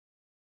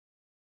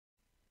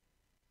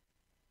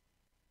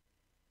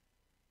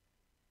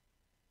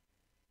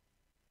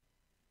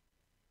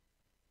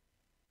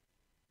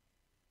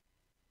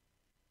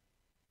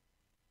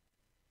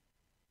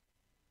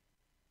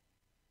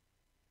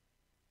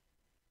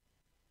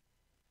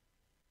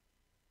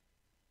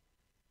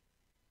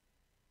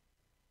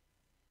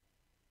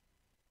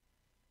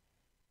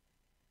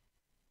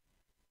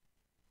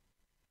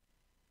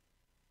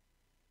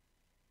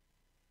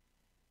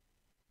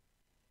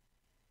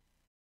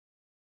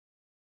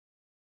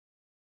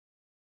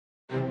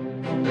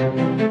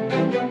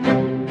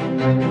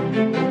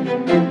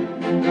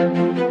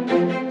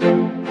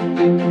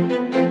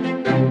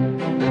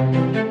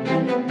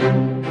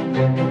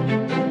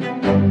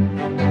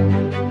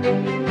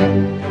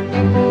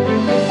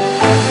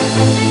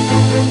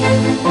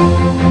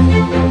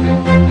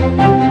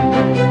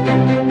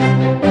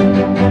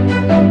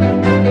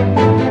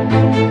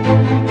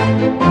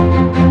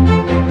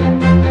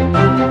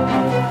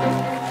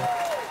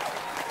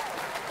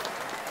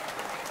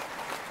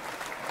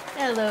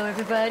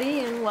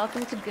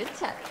Welcome to Good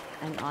Tech,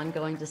 an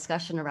ongoing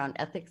discussion around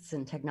ethics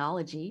and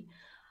technology.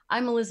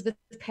 I'm Elizabeth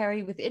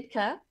Perry with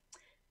Idka.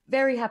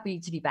 Very happy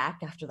to be back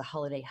after the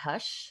holiday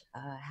hush.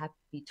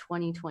 Happy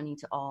 2020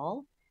 to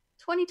all.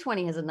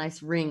 2020 has a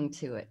nice ring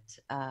to it,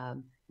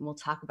 and we'll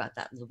talk about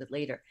that a little bit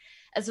later.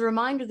 As a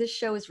reminder, this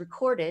show is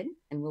recorded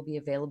and will be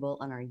available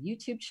on our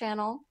YouTube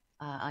channel,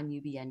 on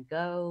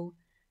ubngo.com,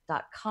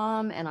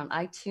 and on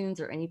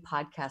iTunes or any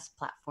podcast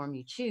platform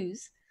you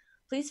choose.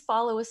 Please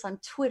follow us on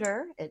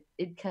Twitter at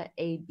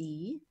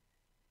IdkaAB,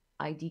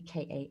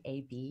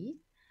 IDKAAB,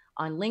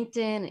 on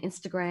LinkedIn,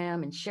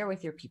 Instagram, and share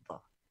with your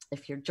people.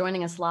 If you're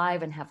joining us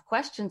live and have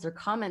questions or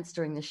comments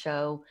during the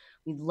show,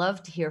 we'd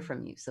love to hear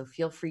from you. So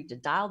feel free to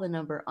dial the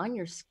number on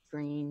your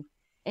screen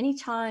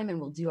anytime, and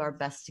we'll do our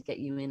best to get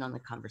you in on the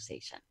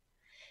conversation.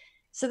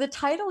 So the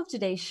title of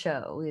today's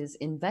show is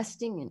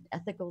Investing in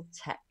Ethical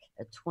Tech,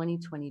 a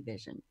 2020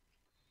 Vision.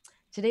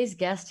 Today's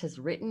guest has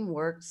written,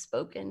 worked,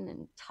 spoken,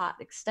 and taught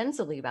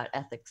extensively about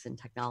ethics and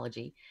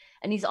technology,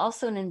 and he's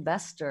also an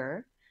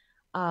investor.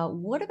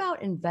 What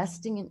about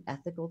investing in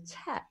ethical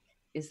tech?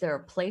 Is there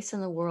a place in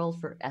the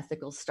world for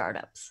ethical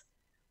startups?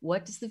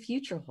 What does the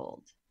future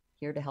hold?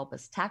 Here to help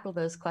us tackle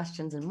those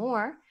questions and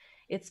more,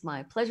 it's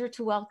my pleasure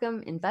to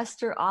welcome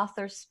investor,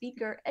 author,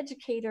 speaker,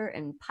 educator,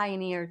 and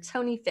pioneer,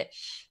 Tony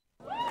Fish.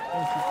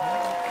 Thank you.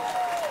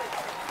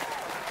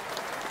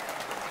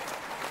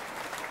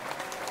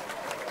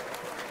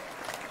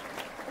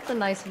 A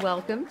nice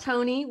welcome.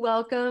 Tony,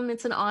 welcome.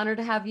 It's an honor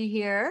to have you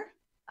here.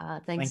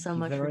 Thanks so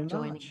much for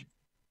joining.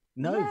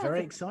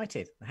 Very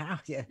excited.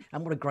 Yeah,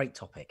 and what a great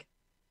topic.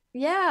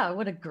 Yeah,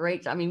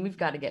 we've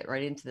got to get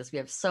right into this. We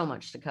have so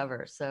much to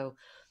cover.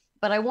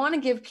 But I want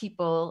to give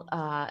people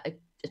a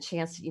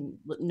chance to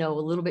know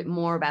a little bit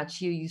more about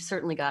you. You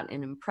certainly got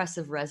an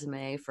impressive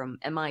resume, from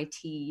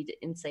MIT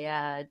to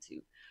INSEAD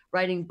to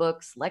writing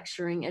books,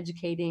 lecturing,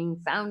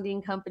 educating,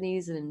 founding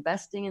companies and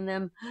investing in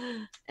them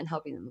and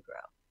helping them grow.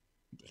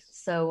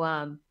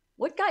 So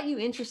what got you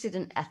interested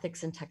in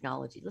ethics and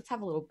technology? Let's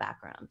have a little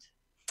background.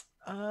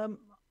 I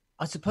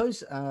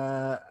suppose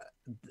what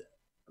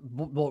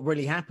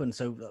really happened,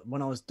 so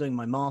when I was doing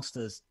my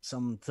master's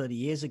some 30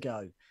 years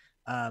ago,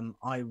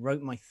 I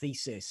wrote my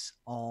thesis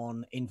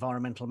on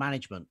environmental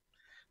management.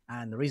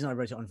 And the reason I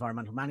wrote it on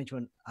environmental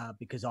management,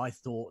 because I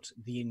thought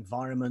the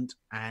environment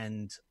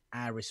and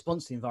our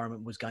response to the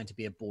environment was going to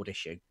be a board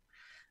issue.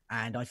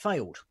 And I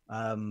failed.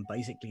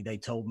 Basically, they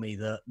told me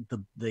that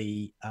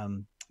the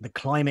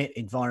climate,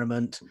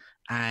 environment,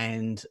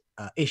 and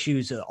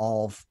issues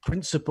of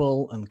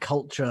principle and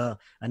culture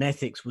and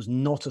ethics was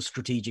not a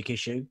strategic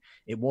issue.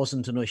 It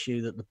wasn't an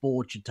issue that the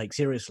board should take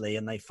seriously,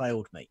 and they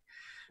failed me.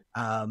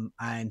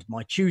 And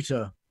my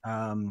tutor,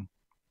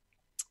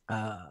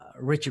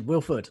 Richard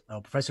Wilford,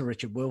 Professor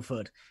Richard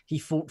Wilford, he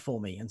fought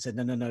for me and said,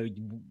 no,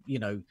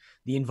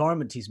 the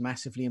environment is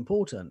massively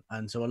important.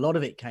 And so a lot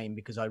of it came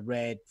because I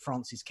read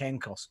Francis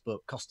Cairncroft's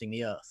book, Costing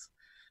the Earth.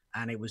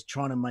 And I was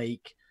trying to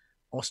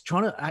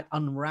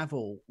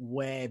unravel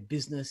where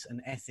business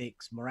and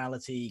ethics,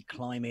 morality,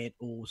 climate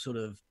all sort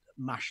of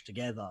mashed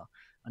together.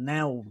 And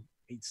now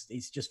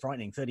it's just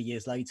frightening. 30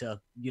 years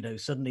later,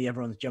 suddenly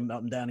everyone's jumping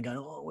up and down and going,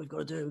 oh, we've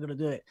got to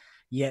do it.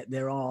 Yet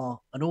there are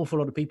an awful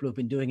lot of people who've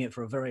been doing it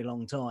for a very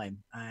long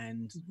time.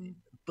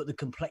 But the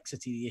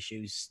complexity of the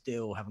issues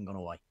still haven't gone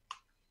away.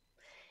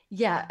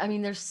 Yeah, I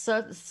mean, there's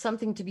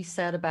something to be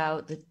said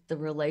about the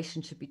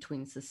relationship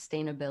between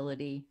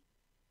sustainability,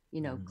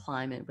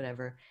 climate,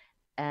 whatever,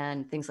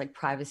 and things like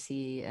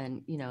privacy,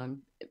 and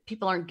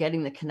people aren't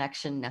getting the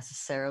connection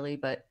necessarily,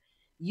 but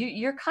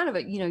you're kind of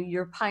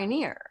you're a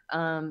pioneer.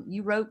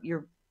 You wrote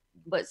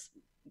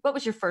what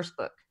was your first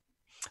book?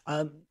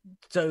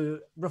 So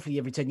roughly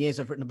every 10 years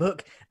I've written a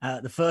book.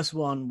 The first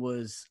one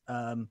was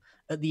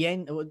at the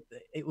end,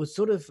 it was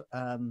sort of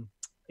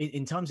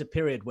in times of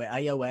period where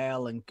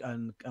AOL and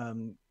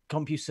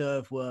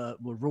CompuServe were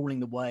ruling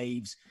the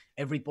waves.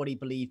 Everybody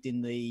believed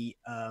in the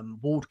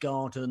walled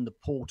garden, the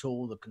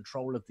portal, the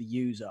control of the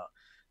user.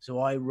 So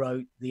I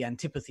wrote the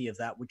antipathy of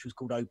that, which was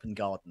called open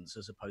gardens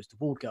as opposed to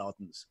walled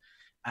gardens.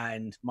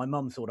 And my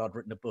mum thought I'd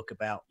written a book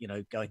about,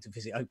 going to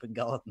visit open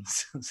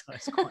gardens. So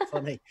it's quite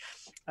funny.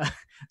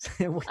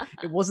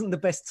 It wasn't the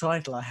best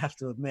title, I have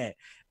to admit.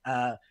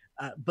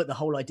 But the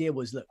whole idea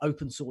was that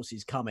open source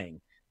is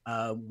coming.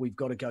 We've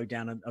got to go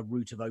down a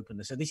route of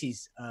openness. So this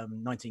is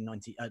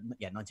 1998,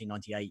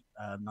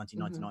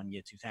 1999,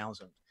 year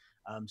 2000.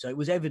 So it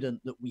was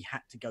evident that we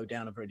had to go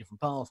down a very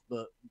different path,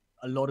 but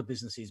a lot of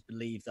businesses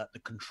believed that the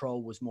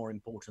control was more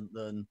important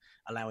than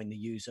allowing the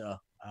user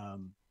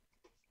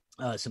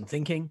some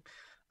thinking.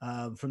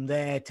 From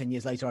there, 10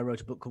 years later, I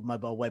wrote a book called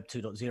Mobile Web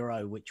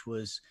 2.0, which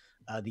was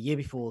the year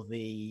before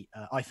the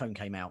iPhone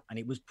came out. And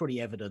it was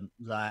pretty evident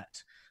that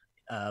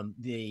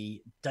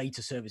the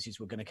data services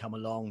were going to come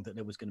along, that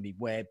there was going to be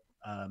web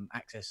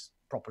access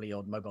properly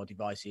on mobile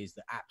devices,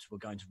 that apps were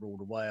going to rule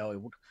the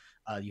world.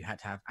 You had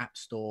to have app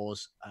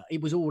stores.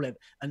 It was all,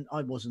 and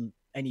I wasn't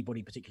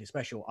anybody particularly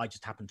special. I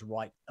just happened to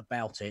write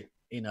about it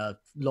in a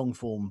long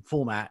form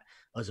format,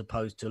 as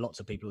opposed to lots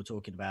of people who were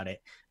talking about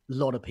it. A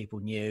lot of people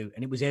knew,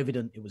 and it was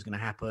evident it was going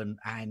to happen.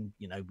 And,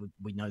 you know,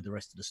 we know the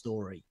rest of the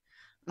story.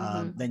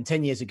 Then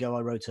 10 years ago,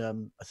 I wrote a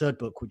third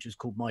book, which was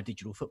called My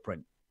Digital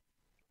Footprint.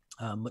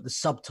 But the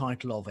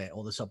subtitle of it,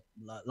 or the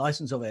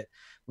license of it,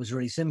 was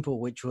really simple,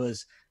 which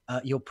was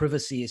your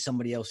privacy is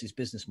somebody else's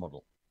business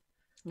model.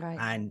 Right.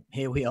 And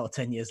here we are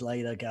 10 years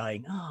later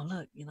going, oh,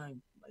 look, you know,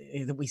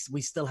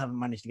 we still haven't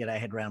managed to get our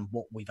head around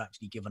what we've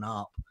actually given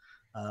up.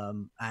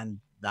 And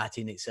that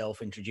in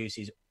itself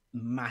introduces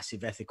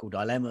massive ethical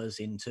dilemmas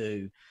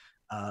into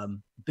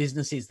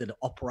businesses that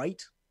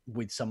operate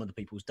with some of the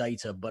people's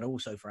data, but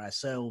also for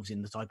ourselves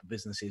in the type of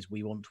businesses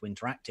we want to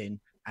interact in.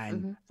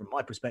 And from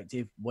my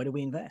perspective, where do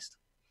we invest?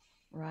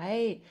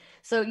 Right.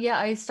 So, yeah,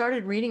 I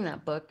started reading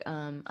that book.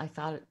 I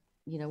thought,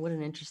 you know, what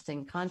an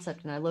interesting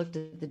concept. And I looked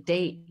at the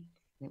date.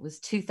 It was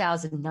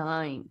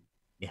 2009.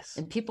 Yes.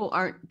 And people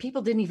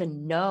didn't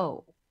even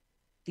know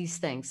these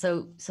things.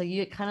 So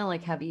you kind of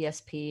like have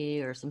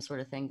ESP or some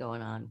sort of thing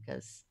going on,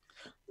 because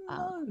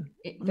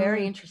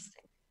very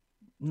interesting.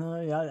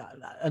 No,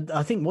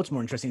 I think what's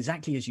more interesting,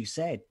 exactly as you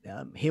said,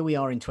 here we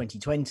are in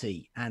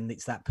 2020, and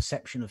it's that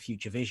perception of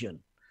future vision.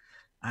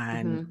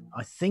 And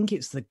I think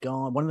it's the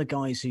guy, one of the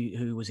guys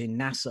who was in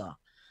NASA,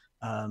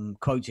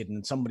 quoted,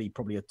 and somebody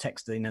probably will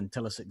text in and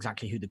tell us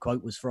exactly who the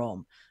quote was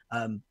from.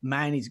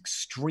 Man is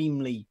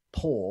extremely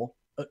poor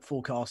at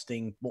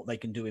forecasting what they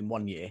can do in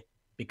 1 year,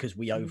 because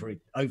we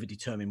over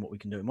determine what we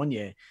can do in 1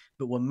 year,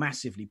 but we're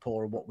massively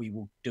poor at what we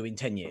will do in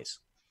 10 years.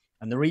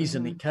 And the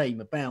reason it came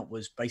about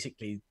was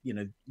basically, you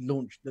know,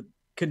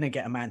 couldn't they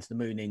get a man to the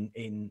moon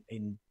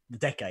in the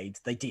decade?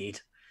 They did.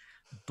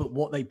 But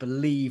what they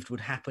believed would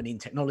happen in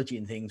technology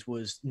and things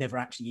was never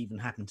actually even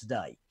happened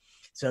today.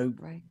 So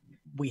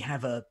we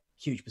have a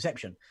huge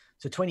perception.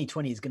 So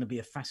 2020 is going to be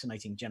a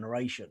fascinating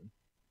generation.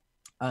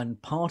 And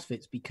part of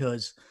it's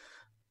because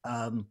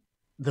the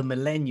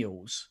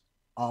millennials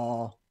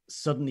are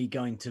suddenly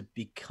going to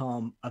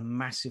become a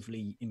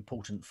massively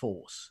important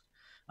force.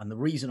 And the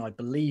reason I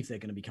believe they're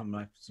going to become a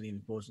massively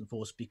important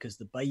force, because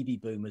the baby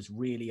boomers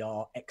really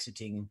are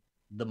exiting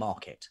the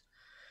market.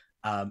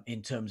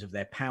 In terms of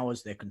their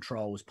powers, their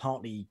controls,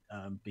 partly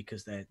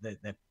because they're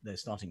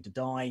starting to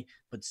die,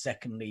 but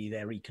secondly,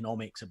 their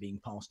economics are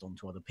being passed on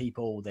to other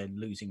people. They're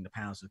losing the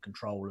powers of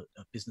control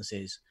of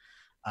businesses,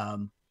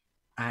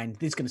 and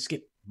this is going to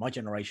skip my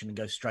generation and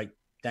go straight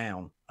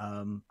down.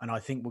 And I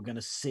think we're going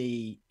to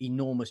see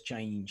enormous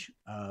change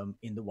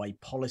in the way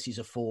policies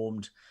are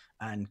formed,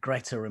 and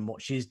Greta and what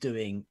she's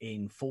doing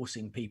in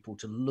forcing people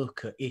to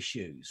look at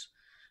issues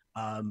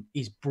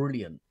is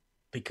brilliant,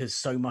 because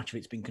so much of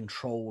it's been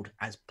controlled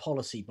as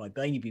policy by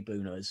baby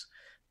boomers,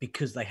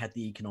 because they had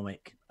the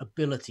economic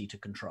ability to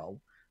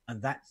control.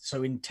 And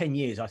so in 10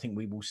 years, I think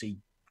we will see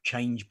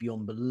change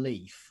beyond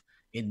belief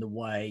in the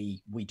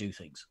way we do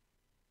things.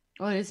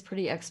 Well, it is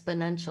pretty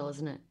exponential,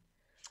 isn't it?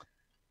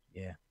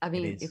 Yeah. I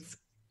mean,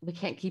 we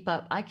can't keep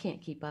up. I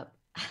can't keep up.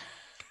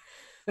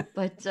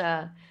 But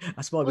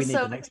that's why we need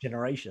the next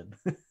generation.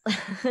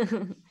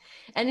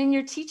 And in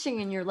your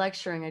teaching and your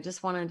lecturing, I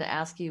just wanted to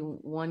ask you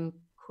one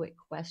quick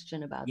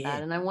question about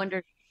that. And I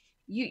wondered,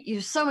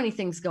 you so many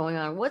things going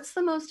on. What's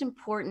the most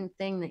important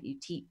thing that you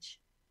teach?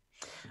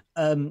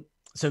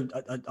 So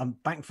I'm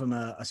back from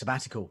a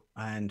sabbatical,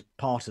 and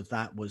part of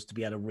that was to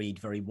be able to read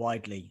very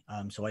widely.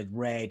 So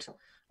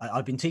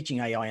I've been teaching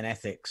AI and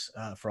ethics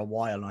for a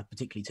while, and I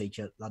particularly teach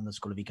at London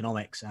School of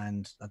Economics,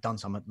 and I've done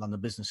some at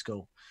London Business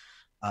School,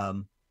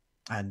 and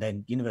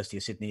then University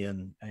of Sydney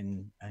and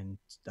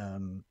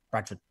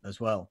Bradford as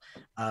well.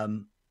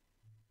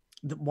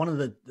 One of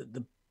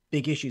the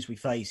big issues we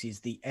face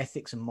is the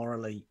ethics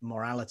and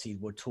morality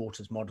we're taught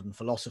as modern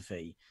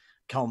philosophy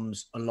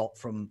comes a lot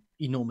from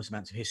enormous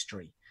amounts of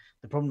history.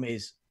 The problem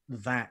is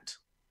that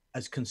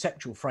as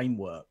conceptual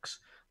frameworks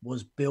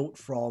was built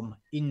from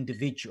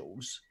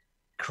individuals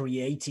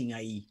creating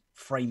a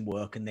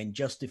framework and then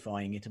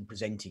justifying it and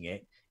presenting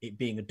it, it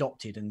being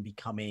adopted and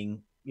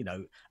becoming, you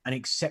know, an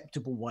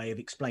acceptable way of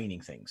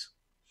explaining things.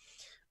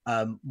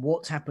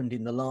 What's happened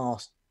in the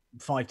last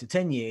 5 to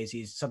 10 years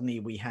is suddenly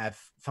we have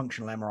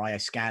functional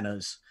MRI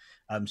scanners,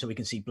 so we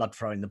can see blood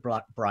flow in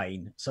the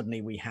brain.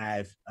 Suddenly we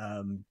have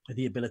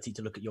the ability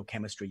to look at your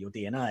chemistry, your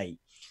DNA.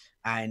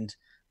 And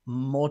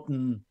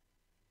modern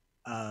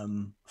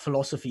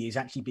philosophy is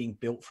actually being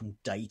built from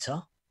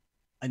data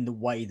and the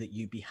way that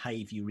you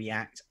behave, you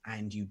react,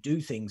 and you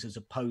do things, as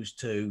opposed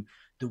to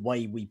the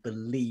way we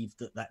believe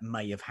that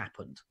may have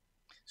happened.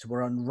 So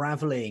we're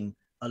unraveling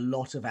a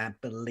lot of our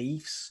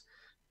beliefs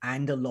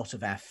and a lot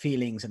of our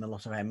feelings and a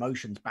lot of our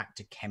emotions back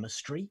to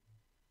chemistry.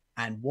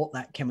 and what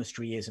that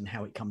chemistry is and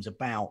how it comes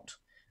about,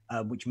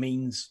 which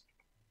means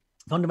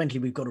fundamentally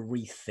we've got to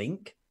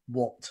rethink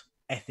what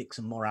ethics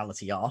and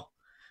morality are,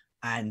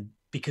 and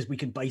because we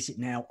can base it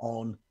now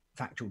on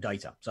factual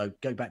data. So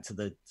go back to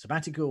the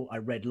sabbatical, I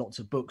read lots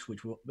of books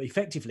which were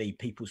effectively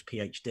people's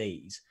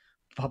PhDs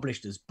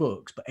published as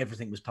books, but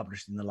everything was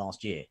published in the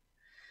last year.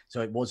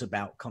 So it was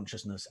about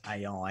consciousness,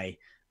 AI,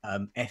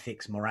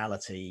 ethics,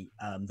 morality,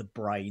 the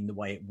brain, the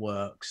way it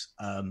works,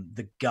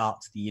 the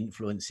gut, the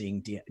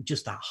influencing,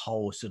 just that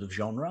whole sort of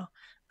genre.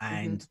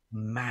 And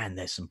man,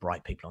 there's some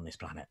bright people on this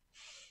planet.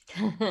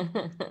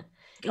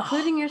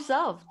 Including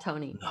yourself,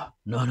 Tony.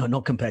 No,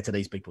 not compared to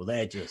these people.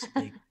 They're just,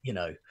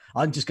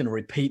 I'm just going to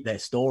repeat their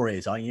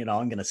stories. I'm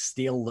going to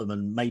steal them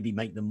and maybe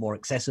make them more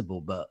accessible,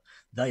 but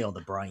they are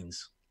the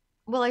brains.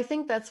 Well, I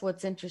think that's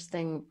what's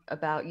interesting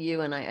about you,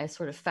 and I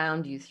sort of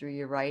found you through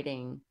your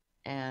writing,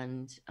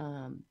 and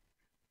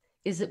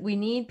is that we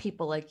need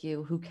people like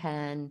you who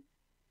can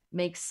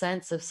make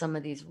sense of some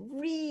of these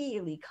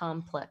really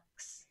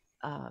complex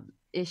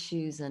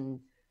issues and,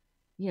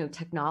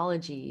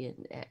 technology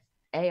and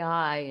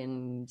AI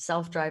and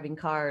self-driving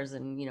cars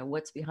and,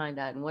 what's behind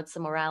that and what's the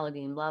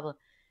morality and blah, blah.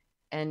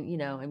 And,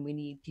 and we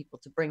need people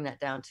to bring that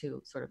down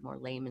to sort of more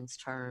layman's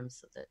terms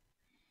so that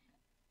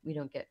we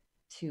don't get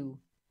too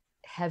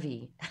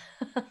heavy.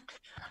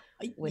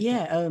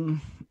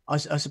 I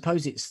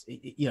suppose it's,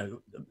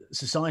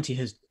 society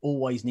has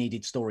always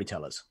needed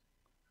storytellers.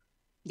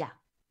 Yeah.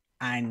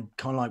 And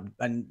kind of like,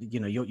 and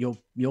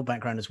your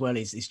background as well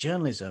is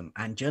journalism,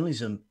 and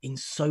journalism in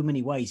so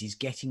many ways is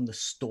getting the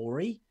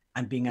story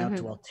and being able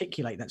to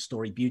articulate that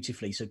story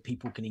beautifully so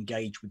people can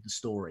engage with the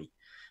story.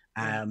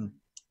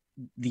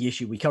 The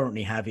issue we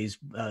currently have is,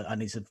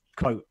 and it's a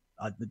quote,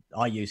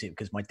 I use it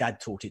because my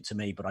dad taught it to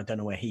me, but I don't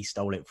know where he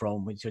stole it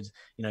from, which is,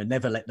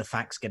 never let the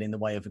facts get in the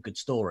way of a good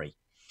story.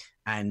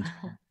 And,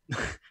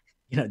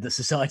 the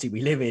society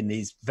we live in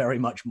is very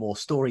much more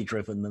story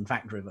driven than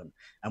fact driven.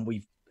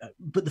 And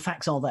but the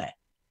facts are there.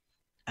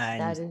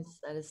 And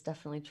that is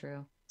definitely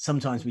true.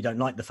 Sometimes we don't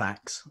like the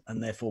facts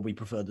and therefore we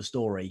prefer the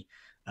story.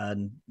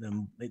 And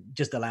it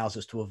just allows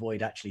us to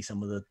avoid actually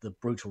some of the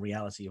brutal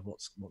reality of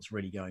what's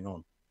really going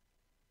on.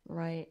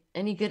 Right.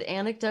 Any good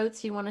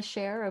anecdotes you want to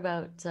share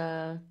about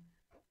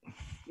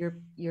your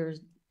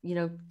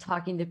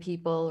talking to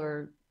people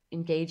or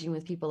engaging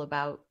with people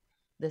about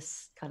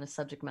this kind of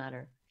subject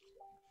matter?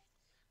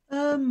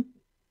 I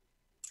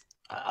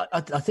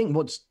think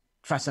what's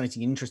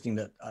fascinating and interesting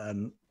that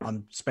I'm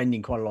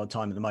spending quite a lot of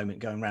time at the moment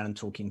going around and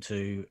talking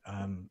to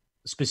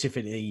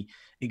specifically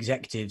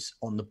executives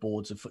on the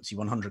boards of FTSE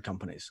 100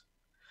 companies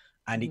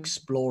and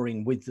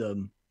exploring with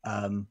them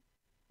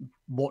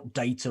what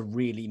data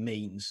really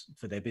means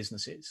for their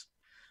businesses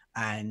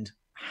and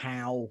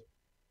how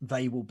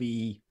they will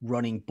be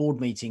running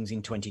board meetings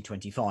in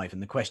 2025.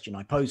 And the question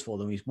I pose for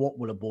them is, what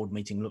will a board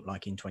meeting look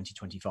like in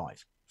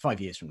 2025,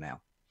 5 years from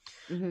now?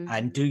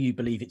 And do you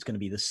believe it's going to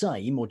be the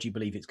same, or do you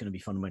believe it's going to be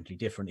fundamentally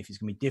different? If it's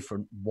going to be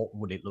different, what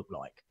would it look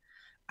like?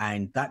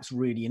 And that's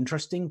really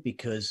interesting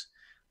because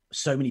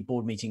so many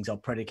board meetings are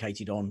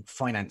predicated on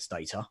finance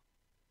data.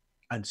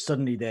 And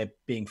suddenly they're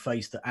being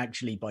faced that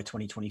actually by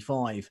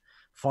 2025,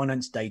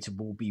 finance data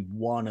will be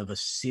one of a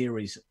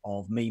series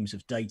of memes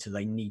of data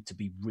they need to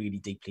be really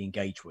deeply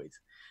engaged with.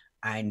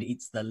 And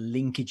it's the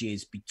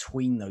linkages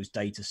between those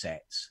data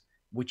sets,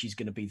 which is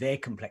going to be their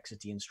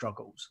complexity and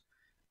struggles.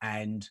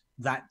 And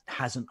that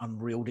hasn't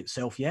unreeled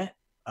itself yet,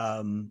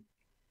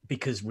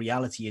 because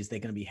reality is they're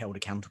going to be held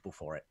accountable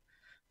for it.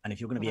 And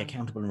if you're going to be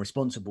accountable and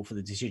responsible for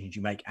the decisions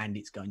you make, and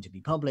it's going to be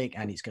public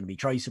and it's going to be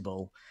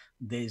traceable,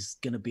 there's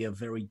going to be a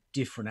very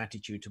different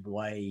attitude to the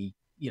way,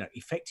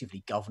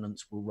 effectively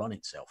governance will run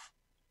itself.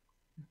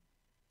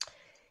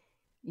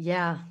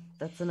 Yeah,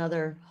 that's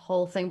another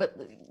whole thing. But,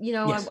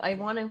 yes.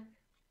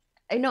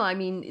 I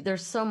mean,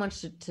 there's so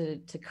much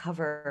to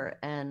cover.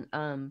 And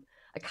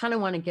I kind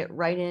of want to get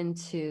right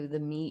into the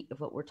meat of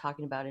what we're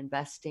talking about,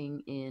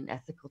 investing in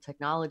ethical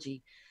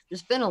technology.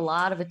 There's been a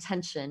lot of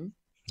attention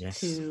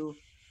to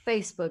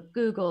Facebook,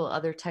 Google,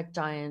 other tech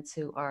giants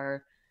who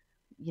are,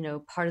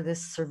 part of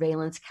this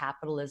surveillance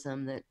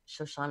capitalism that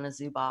Shoshana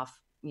Zuboff,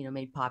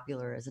 made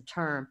popular as a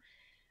term.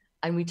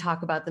 And we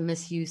talk about the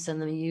misuse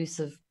and the use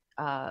of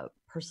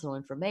personal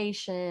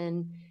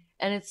information,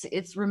 and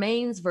it's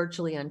remains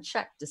virtually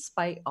unchecked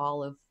despite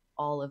all of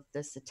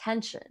this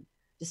attention,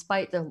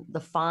 despite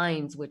the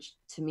fines, which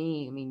to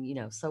me, I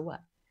mean, so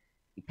what?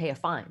 You pay a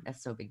fine,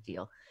 that's no big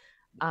deal.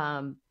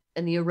 And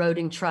the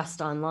eroding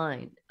trust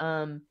online.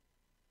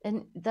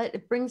 And that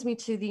it brings me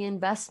to the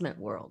investment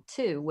world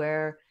too,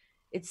 where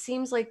it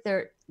seems like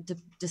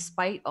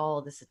despite all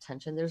of this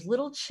attention, there's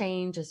little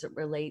change as it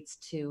relates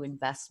to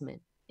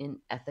investment in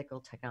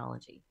ethical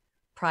technology,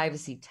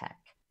 privacy tech,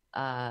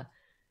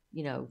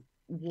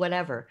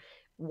 whatever.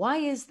 Why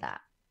is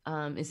that?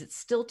 Is it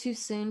still too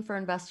soon for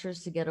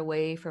investors to get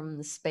away from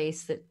the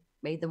space that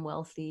made them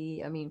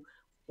wealthy? I mean,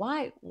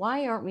 why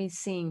aren't we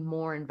seeing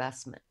more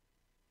investment?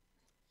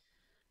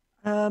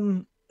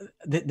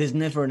 There's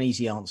never an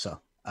easy answer.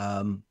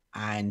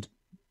 And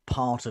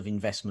part of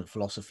investment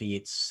philosophy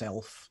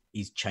itself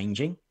is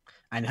changing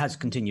and has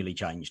continually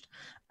changed.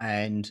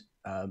 And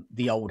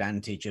the old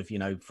adage of,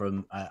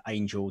 from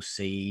angel,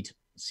 seed,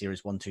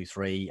 series 1, 2,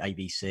 3,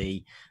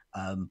 ABC,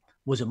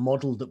 was a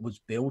model that was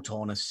built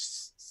on a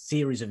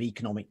series of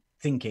economic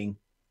thinking,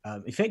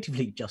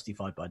 effectively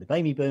justified by the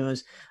baby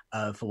boomers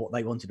for what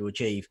they wanted to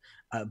achieve,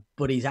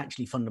 but is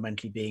actually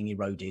fundamentally being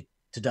eroded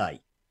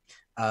today.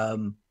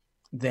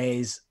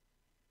 There's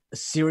a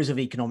series of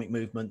economic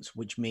movements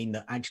which mean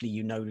that actually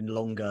you no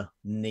longer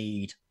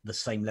need the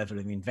same level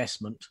of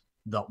investment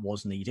that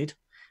was needed,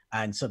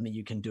 and suddenly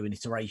you can do an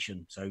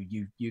iteration. So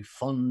you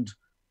fund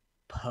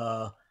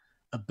per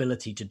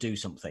ability to do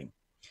something.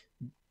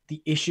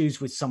 The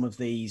issues with some of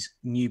these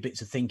new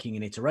bits of thinking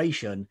and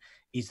iteration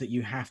is that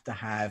you have to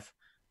have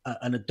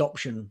an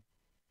adoption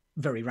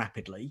very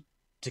rapidly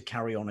to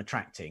carry on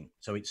attracting.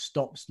 So it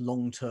stops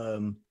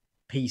long-term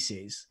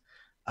pieces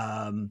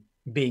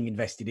being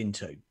invested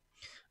into.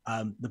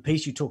 The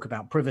piece you talk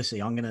about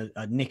privacy, I'm going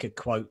to nick a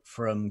quote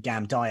from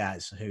Gam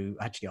Diaz, who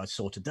actually I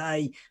saw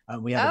today.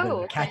 We had a bit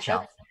of a catch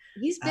up.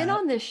 He's been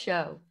on this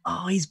show.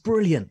 Oh, he's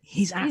brilliant.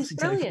 He's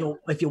absolutely brilliant.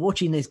 If you're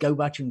watching this, go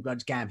back and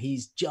watch Gam.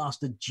 He's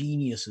just a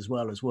genius as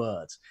well as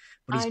words.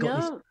 But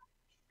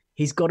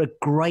he's got a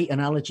great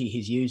analogy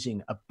he's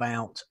using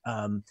about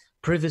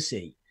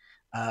privacy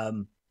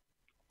and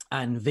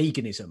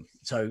veganism.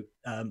 So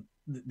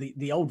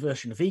the old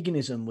version of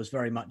veganism was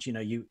very much,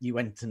 you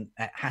went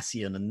at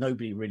Hessian and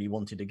nobody really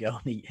wanted to go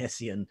and eat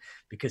Hessian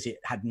because it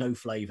had no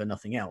flavor,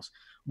 nothing else.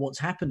 What's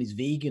happened is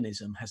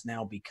veganism has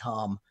now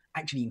become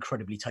actually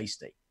incredibly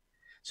tasty.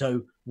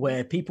 So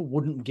where people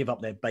wouldn't give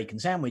up their bacon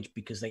sandwich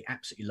because they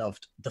absolutely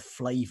loved the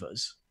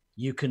flavors,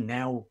 you can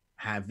now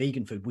have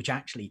vegan food, which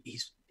actually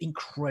is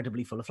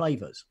incredibly full of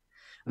flavors.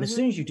 And as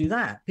soon as you do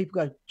that,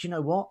 people go, do you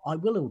know what? I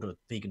will order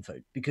vegan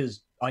food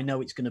because I know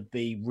it's going to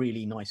be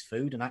really nice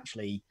food. And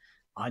actually,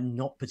 I'm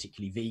not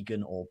particularly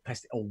vegan or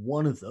pesty or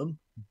one of them,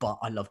 but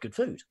I love good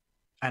food.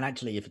 And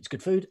actually, if it's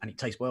good food and it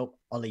tastes well,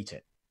 I'll eat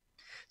it.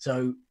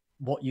 So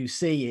what you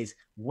see is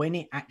when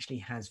it actually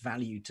has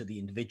value to the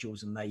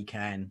individuals and they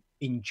can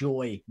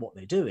enjoy what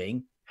they're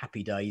doing,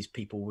 happy days,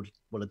 people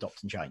will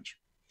adopt and change.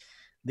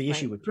 The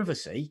issue with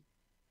privacy,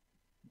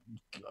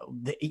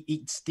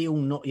 it's still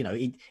not,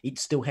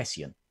 it's still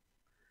Hessian.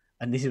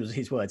 And this was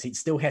his words. It's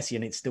still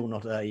Hessian. It's still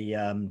not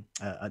a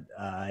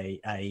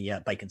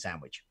bacon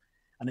sandwich.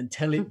 And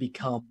until it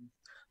becomes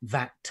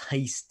that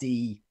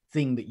tasty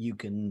thing that you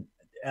can,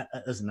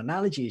 as an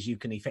analogy, as you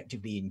can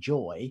effectively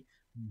enjoy,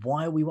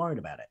 why are we worried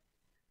about it?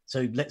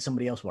 So let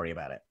somebody else worry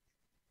about it.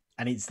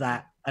 And it's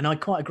that, and I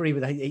quite agree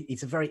with that.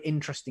 It's a very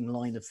interesting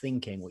line of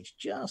thinking, which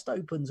just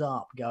opens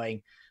up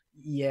going,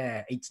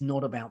 yeah, it's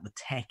not about the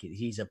tech.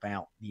 It is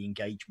about the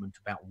engagement,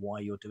 about why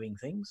you're doing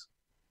things.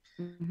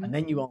 And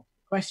then you ask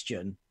the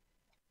question,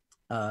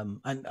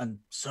 and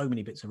so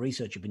many bits of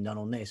research have been done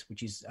on this,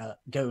 which is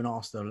go and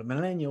ask the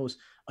millennials,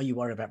 are you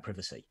worried about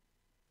privacy?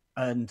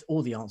 And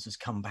all the answers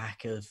come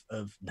back of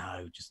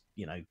no, just,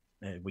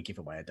 we give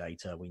away our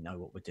data, we know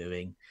what we're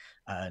doing.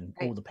 And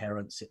all the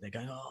parents sit there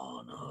going,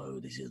 oh no,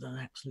 this is an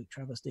absolute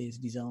travesty, it's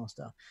a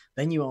disaster.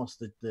 Then you ask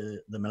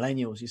the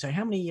millennials, you say,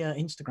 how many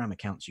Instagram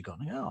accounts you got?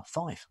 And they go,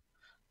 5.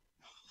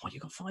 What you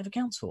got 5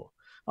 accounts for?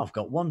 I've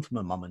got one for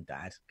my mum and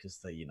dad because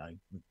they,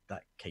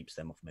 that keeps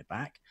them off my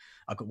back.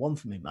 I've got one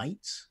for my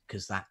mates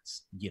because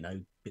that's,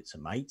 bits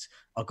of mates.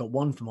 I've got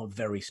one for my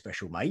very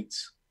special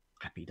mates.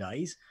 Happy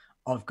days.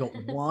 I've got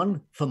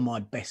one for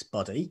my best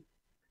buddy.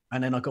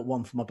 And then I've got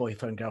one for my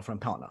boyfriend,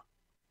 girlfriend, partner.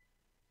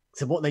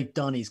 So what they've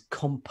done is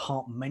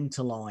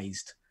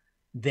compartmentalized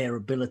their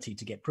ability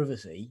to get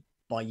privacy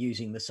by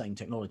using the same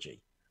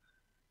technology.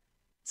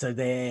 So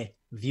their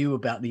view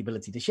about the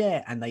ability to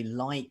share, and they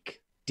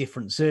like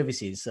different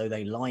services. So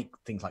they like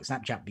things like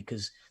Snapchat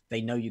because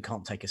they know you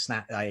can't take a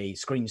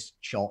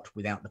screenshot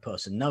without the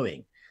person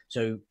knowing.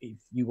 So if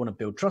you want to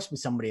build trust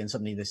with somebody and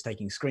suddenly they're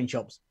taking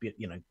screenshots,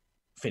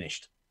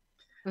 finished.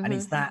 And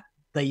it's that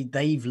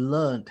they've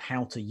learned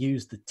how to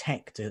use the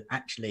tech to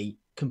actually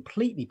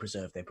completely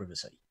preserve their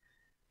privacy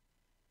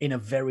in a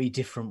very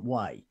different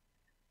way.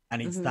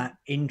 And it's that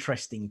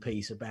interesting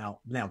piece about,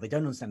 now they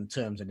don't understand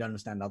the terms, they don't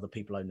understand other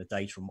people own the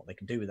data and what they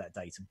can do with that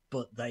data,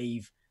 but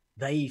they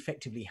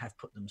effectively have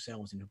put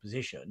themselves in a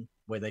position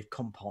where they've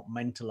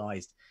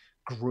compartmentalized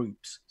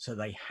groups so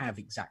they have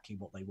exactly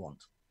what they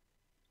want.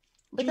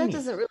 But that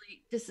does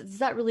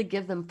that really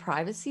give them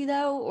privacy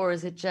though, or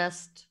is it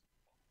just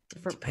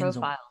different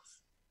profiles?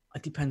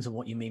 It depends on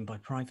what you mean by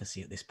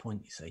privacy at this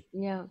point, you see.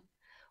 Yeah.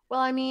 Well,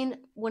 I mean,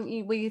 when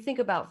you think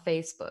about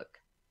Facebook,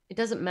 it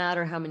doesn't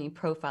matter how many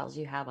profiles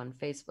you have on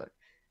Facebook.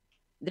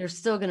 They're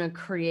still going to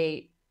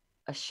create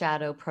a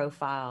shadow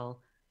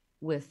profile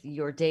with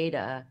your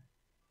data,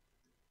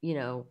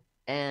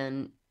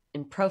 and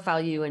profile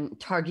you and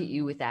target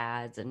you with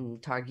ads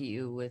and target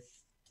you with,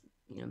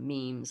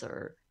 memes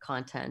or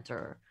content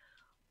or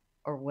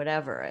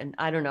whatever. And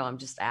I don't know, I'm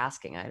just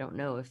asking. I don't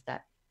know if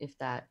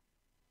that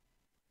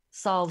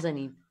solves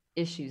any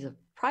issues of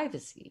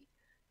privacy.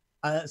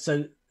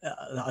 So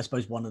I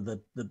suppose one of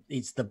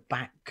it's the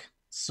back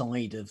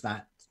side of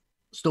that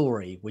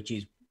story, which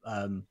is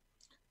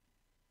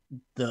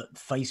that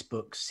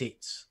Facebook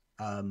sits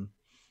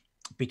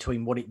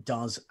between what it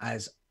does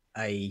as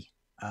a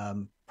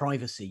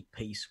privacy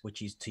piece,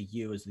 which is to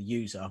you as the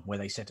user, where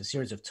they set a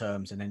series of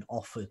terms and then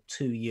offer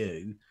to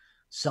you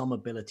some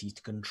ability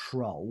to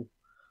control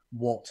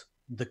what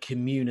the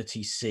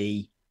community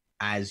see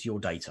as your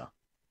data.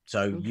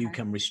 So you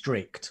can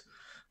restrict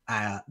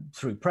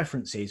through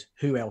preferences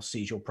who else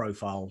sees your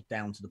profile,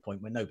 down to the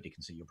point where nobody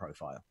can see your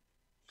profile.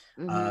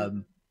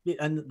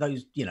 And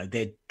those,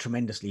 they're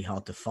tremendously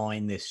hard to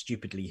find. They're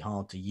stupidly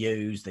hard to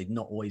use. They're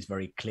not always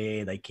very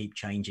clear. They keep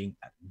changing.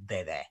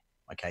 They're there.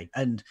 Okay.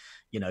 And,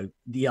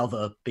 the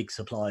other big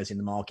suppliers in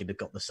the market have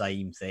got the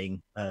same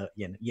thing.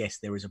 Yes,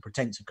 there is a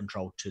pretense of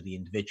control to the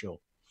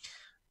individual,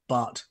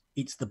 but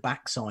it's the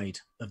backside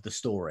of the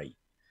story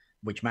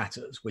which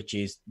matters, which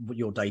is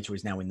your data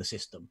is now in the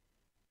system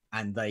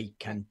and they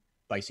can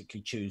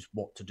basically choose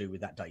what to do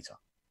with that data.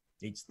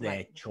 It's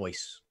their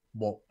choice,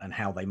 what and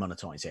how they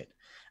monetize it.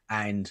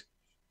 And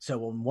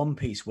so on one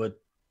piece, we're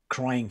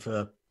crying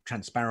for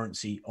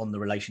transparency on the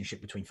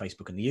relationship between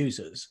Facebook and the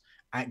users.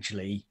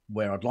 Actually,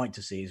 where I'd like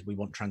to see is we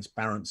want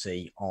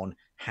transparency on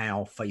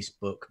how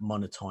Facebook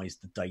monetize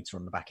the data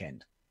on the back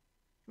end.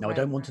 Now, I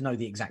don't want to know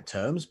the exact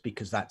terms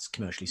because that's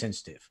commercially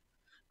sensitive,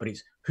 but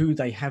it's who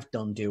they have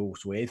done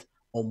deals with,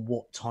 on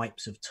what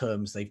types of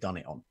terms they've done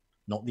it on.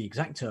 Not the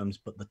exact terms,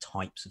 but the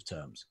types of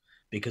terms,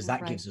 because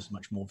that gives us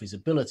much more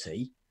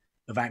visibility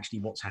of actually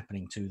what's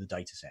happening to the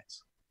data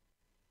sets.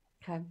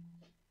 Okay.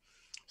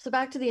 So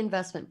back to the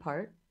investment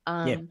part.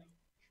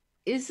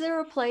 Is there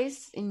a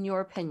place, in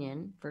your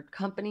opinion, for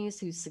companies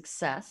whose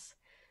success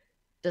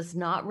does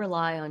not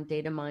rely on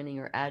data mining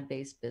or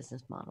ad-based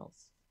business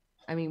models?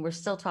 I mean, we're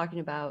still talking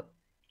about,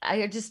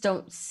 I just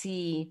don't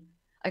see,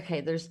 okay,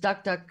 there's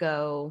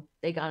DuckDuckGo,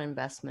 they got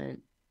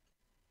investment.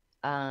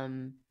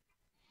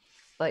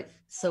 But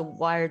so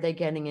why are they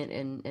getting it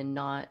and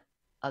not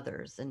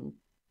others? And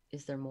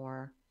is there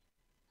more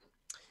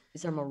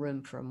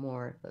room for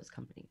more of those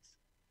companies?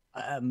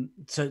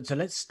 So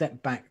let's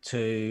step back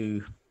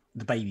to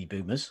the baby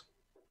boomers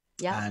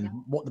and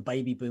what the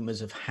baby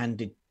boomers have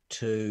handed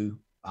to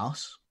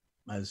us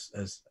as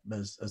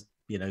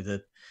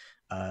the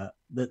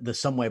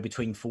somewhere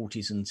between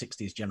 40s and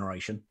 60s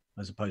generation,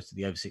 as opposed to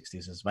the over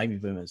 60s as baby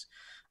boomers.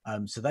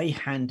 So they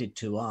handed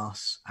to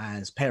us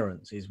as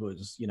parents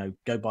was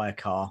go buy a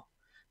car,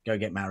 go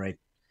get married,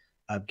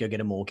 go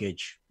get a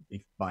mortgage,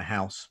 buy a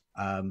house,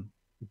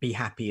 be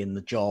happy in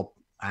the job,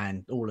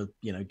 and all of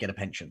get a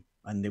pension.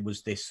 And there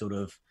was this sort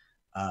of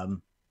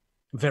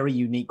very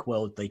unique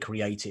world they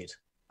created,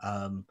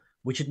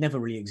 which had never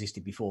really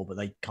existed before, but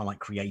they kind of like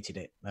created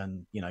it.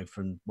 And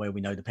from where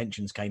we know the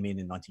pensions came in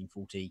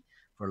 1940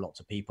 for lots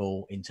of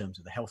people, in terms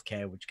of the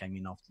healthcare, which came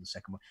in after the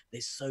Second World.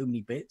 There's so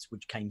many bits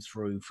which came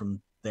through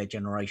from their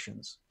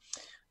generations.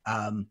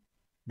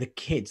 The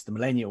kids, the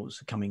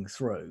millennials, are coming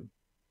through,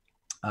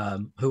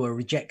 who are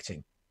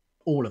rejecting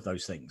all of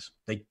those things.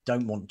 They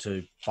don't want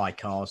to buy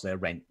cars, they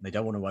rent. They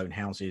don't want to own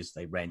houses,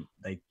 they rent,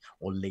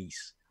 or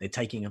lease. They're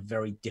taking a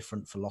very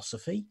different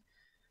philosophy.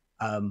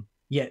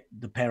 Yet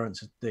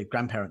the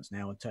grandparents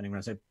now are turning around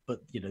and saying, but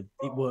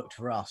it worked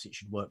for us, it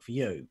should work for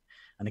you.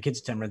 And the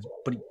kids are turning around,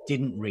 but it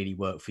didn't really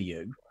work for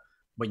you.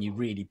 When you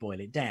really boil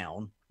it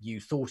down, you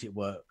thought it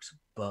worked,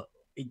 but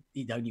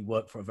it only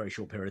worked for a very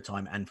short period of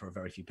time and for a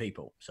very few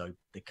people. So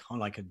they're kind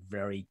of like a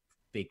very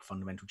big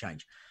fundamental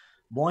change.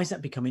 Why has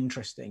that become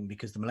interesting?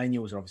 Because the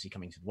millennials are obviously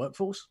coming to the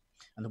workforce,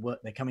 and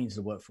they're coming into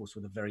the workforce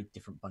with a very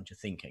different bunch of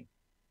thinking.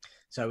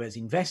 So as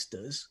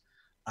investors,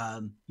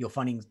 you're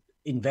finding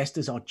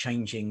investors are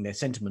changing their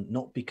sentiment,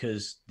 not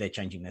because they're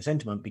changing their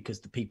sentiment,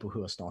 because the people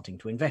who are starting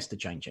to invest are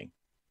changing.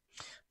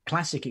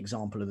 Classic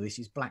example of this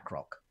is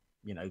BlackRock,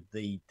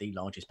 the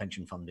largest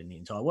pension fund in the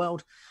entire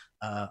world,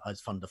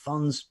 as fund of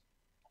funds.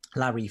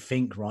 Larry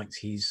Fink writes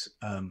his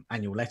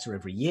annual letter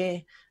every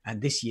year,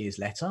 and this year's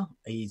letter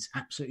is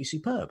absolutely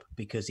superb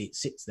because it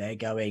sits there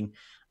going,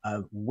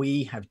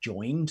 we have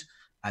joined,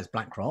 as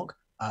BlackRock,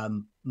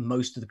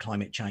 most of the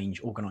climate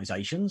change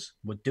organizations.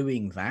 We're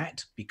doing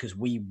that because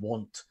we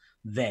want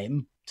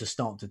them to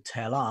start to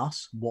tell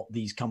us what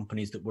these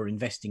companies that we're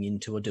investing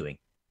into are doing.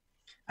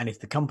 And if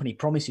the company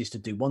promises to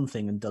do one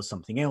thing and does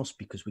something else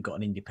because we've got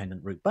an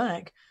independent route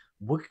back,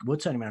 we're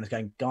turning around and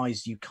going,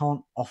 guys, you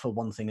can't offer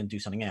one thing and do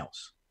something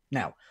else.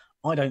 Now,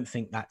 I don't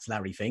think that's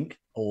Larry Fink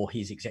or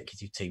his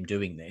executive team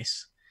doing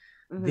this.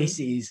 Mm-hmm. This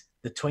is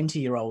the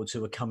 20-year-olds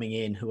who are coming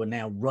in, who are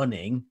now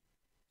running,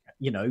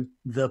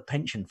 the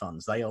pension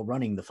funds. They are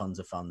running the funds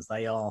of funds.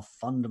 They are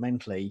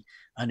fundamentally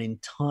an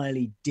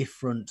entirely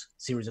different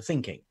series of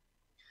thinking.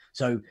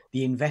 So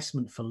the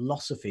investment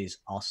philosophies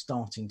are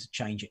starting to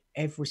change at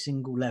every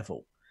single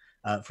level,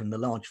 from the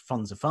large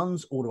funds of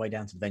funds all the way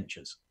down to the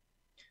ventures.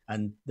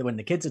 And when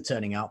the kids are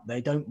turning up,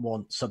 they don't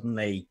want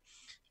suddenly,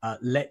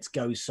 let's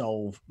go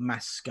solve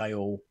mass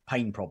scale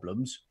pain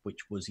problems,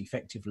 which was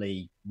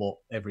effectively what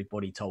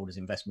everybody told as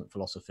investment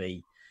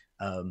philosophy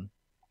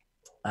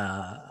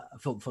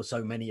for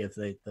so many of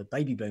the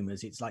baby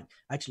boomers. It's like,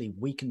 actually,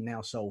 we can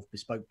now solve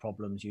bespoke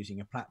problems using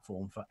a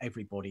platform for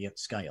everybody at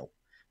scale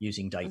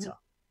using data.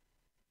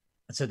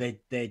 Mm-hmm. So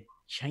they're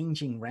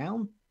changing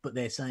round, but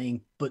they're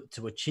saying, but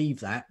to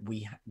achieve that,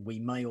 we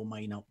may or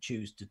may not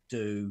choose to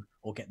do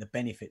or get the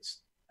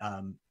benefits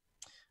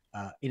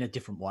in a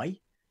different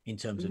way, in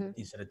terms of,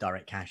 instead of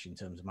direct cash, in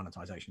terms of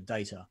monetization of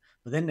data.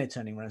 But then they're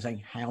turning around and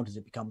saying, how does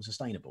it become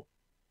sustainable?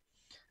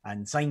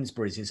 And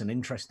Sainsbury's is an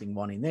interesting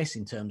one in this,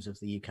 in terms of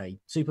the UK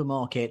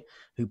supermarket,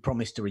 who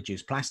promised to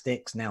reduce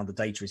plastics. Now the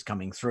data is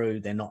coming through.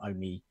 They're not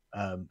only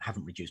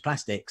haven't reduced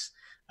plastics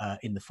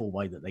in the full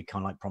way that they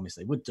kind of like promised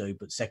they would do,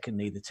 but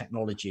secondly, the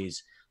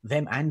technologies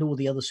them and all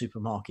the other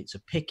supermarkets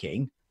are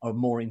picking are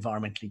more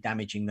environmentally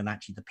damaging than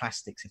actually the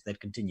plastics if they'd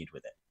continued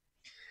with it.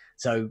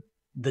 So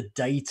the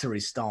data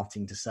is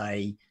starting to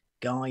say,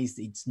 guys,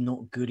 it's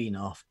not good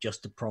enough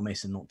just to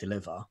promise and not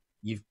deliver.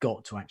 You've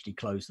got to actually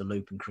close the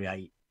loop and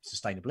create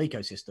sustainable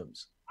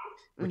ecosystems,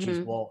 which is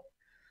what,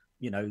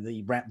 you know,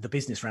 the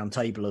business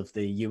roundtable of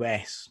the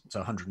US, so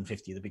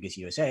 150 of the biggest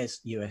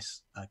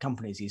US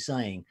companies, is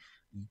saying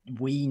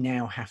we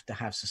now have to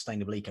have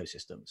sustainable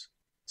ecosystems.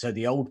 So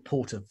the old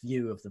port of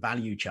view of the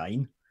value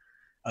chain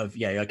of,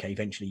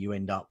 eventually you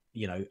end up,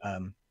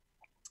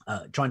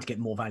 trying to get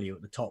more value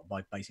at the top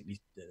by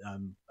basically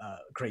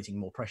creating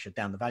more pressure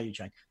down the value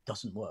chain,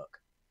 doesn't work.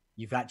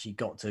 You've actually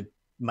got to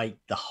make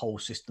the whole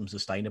system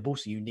sustainable.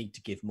 So you need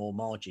to give more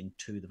margin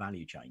to the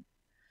value chain.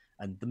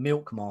 And the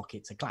milk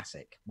market's a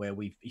classic, where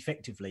we've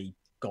effectively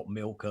got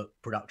milk at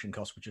production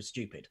costs, which are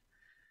stupid.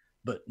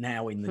 But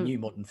now in the new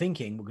modern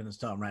thinking, we're going to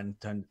start around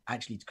and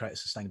actually, to create a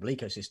sustainable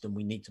ecosystem,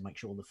 we need to make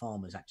sure the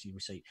farmers actually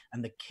receive.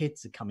 And the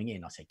kids are coming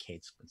in. I say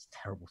kids, it's a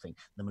terrible thing.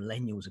 The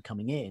millennials are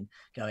coming in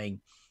going,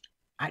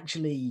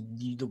 actually,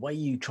 the way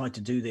you try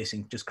to do this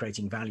and just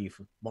creating value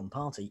for one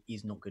party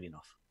is not good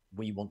enough.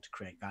 We want to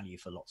create value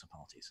for lots of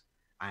parties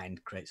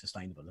and create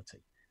sustainability.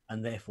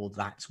 And therefore,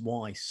 that's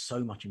why so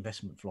much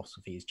investment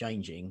philosophy is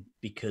changing,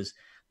 because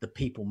the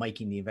people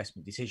making the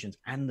investment decisions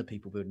and the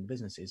people building the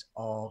businesses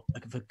are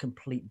of a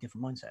completely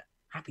different mindset.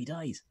 Happy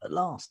days at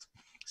last.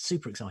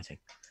 Super exciting.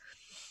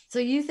 So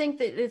you think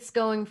that it's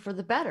going for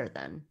the better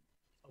then?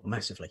 Oh,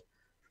 massively.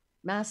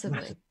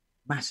 Massively.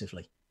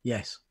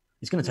 Yes.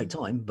 It's going to take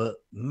time, but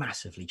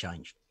massively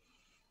changed.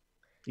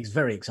 It's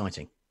very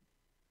exciting.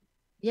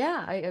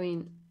 Yeah, I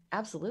mean,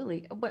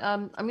 absolutely. But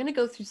I'm going to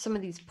go through some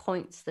of these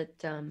points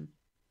that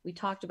we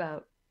talked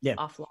about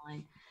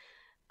offline.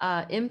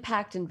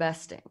 Impact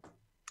investing.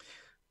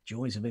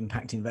 Joys of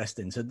impact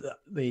investing. So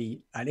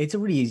and it's a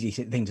really easy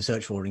thing to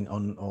search for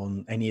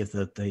on any of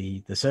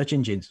the search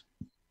engines.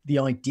 The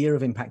idea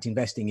of impact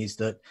investing is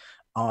that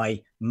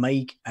I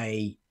make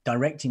a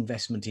direct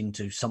investment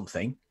into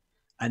something,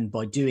 and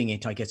by doing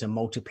it, I get a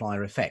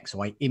multiplier effect.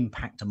 So I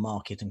impact a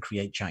market and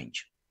create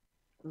change.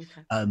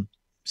 Okay.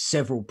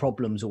 Several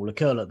problems all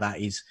occur at that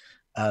is,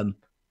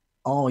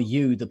 are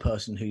you the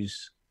person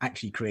who's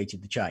actually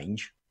created the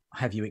change?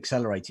 Have you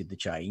accelerated the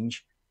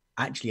change?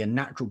 Actually, a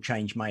natural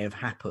change may have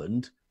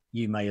happened.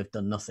 You may have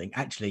done nothing.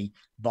 Actually,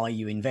 by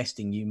you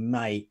investing, you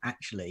may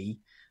actually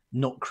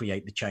not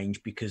create the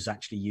change because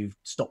actually you've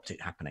stopped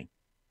it happening.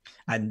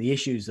 And the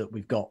issues that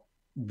we've got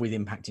with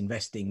impact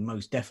investing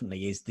most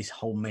definitely is this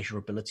whole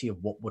measurability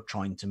of what we're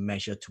trying to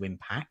measure to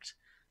impact,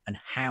 and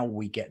how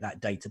we get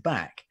that data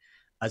back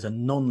as a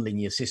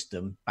non-linear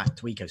system back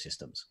to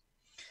ecosystems.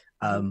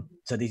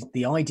 So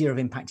the idea of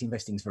impact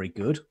investing is very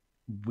good.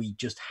 We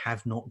just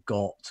have not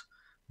got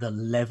the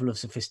level of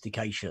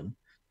sophistication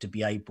to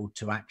be able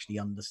to actually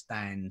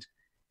understand,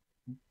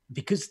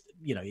 because,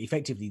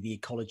 effectively the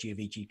ecology of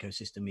each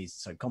ecosystem is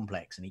so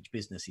complex and each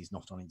business is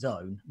not on its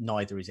own,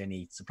 neither is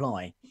any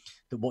supply,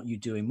 that what you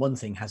do in one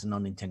thing has an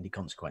unintended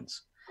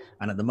consequence.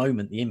 And at the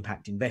moment, the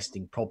impact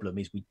investing problem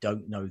is we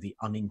don't know the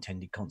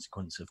unintended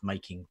consequence of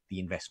making the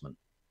investment.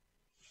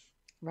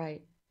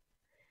 Right.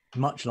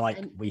 Much like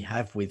we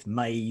have with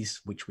maize,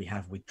 which we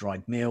have with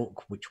dried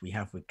milk, which we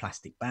have with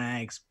plastic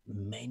bags,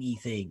 many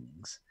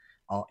things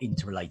are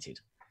interrelated.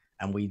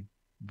 And we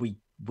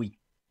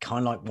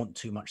kind of like want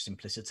too much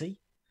simplicity.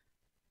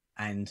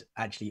 And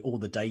actually all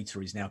the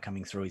data is now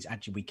coming through is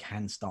actually we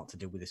can start to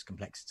deal with this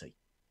complexity.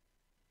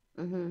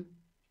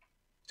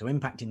 So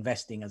impact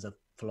investing as a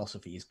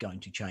philosophy is going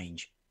to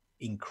change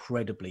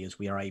incredibly as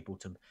we are able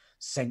to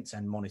sense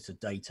and monitor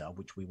data,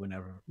 which we were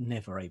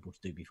never able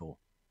to do before.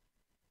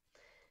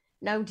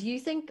 Now, do you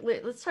think,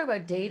 let's talk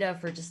about data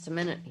for just a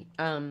minute.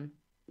 I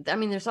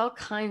mean, there's all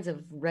kinds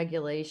of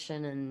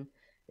regulation, and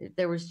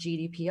there was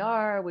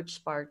GDPR, which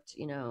sparked,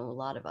 a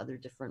lot of other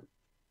different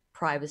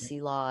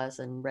privacy laws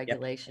and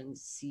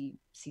regulations,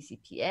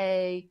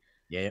 CCPA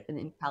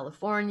in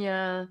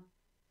California.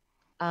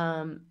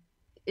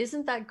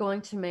 Isn't that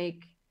going to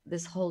make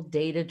this whole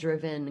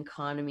data-driven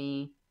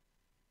economy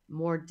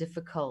more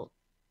difficult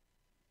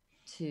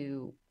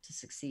to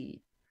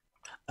succeed?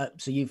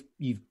 So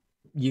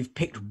you've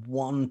picked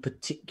one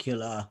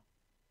particular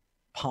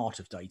part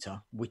of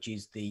data, which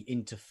is the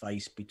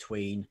interface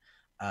between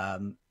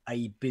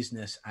a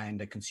business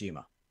and a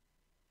consumer.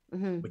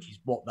 which is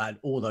what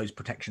all those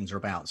protections are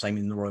about. Same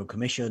in the Royal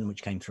Commission,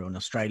 which came through in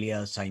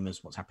Australia, same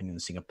as what's happening in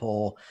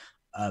Singapore.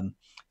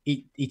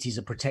 It is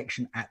a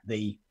protection at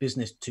the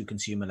business to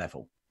consumer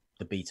level,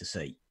 the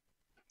B2C.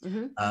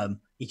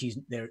 It is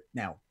there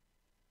now.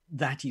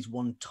 That is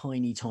one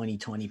tiny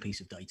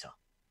piece of data.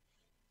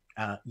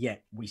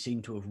 Yet we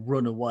seem to have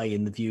run away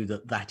in the view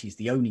that that is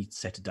the only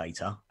set of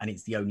data and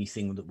it's the only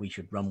thing that we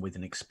should run with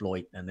and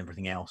exploit and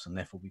everything else, and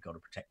therefore we've got to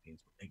protect it,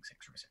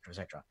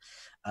 etc.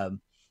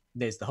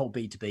 There's the whole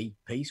B2B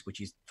piece,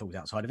 which falls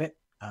outside of it.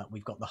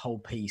 We've got the whole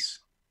piece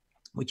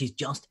which is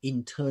just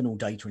internal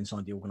data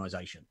inside the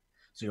organization.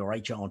 So your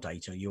HR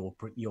data,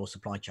 your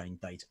supply chain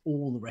data,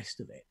 all the rest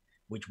of it,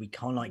 which we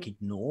can't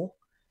ignore.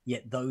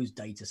 Yet those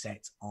data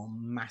sets are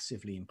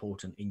massively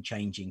important in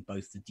changing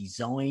both the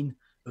design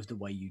of the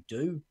way you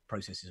do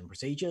processes and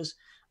procedures,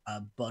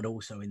 but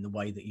also in the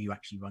way that you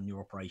actually run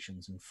your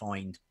operations and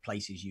find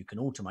places you can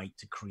automate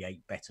to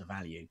create better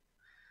value.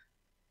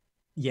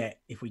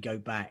 Yet if we go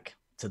back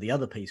to the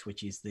other piece,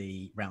 which is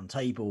the round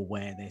table,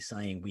 where they're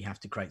saying we have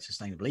to create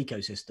sustainable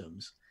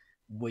ecosystems,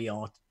 we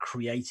are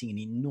creating an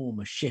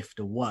enormous shift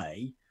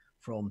away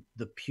from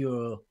the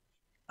pure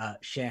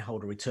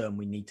shareholder return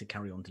we need to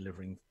carry on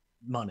delivering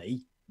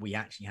money. We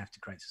actually have to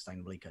create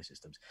sustainable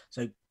ecosystems.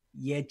 So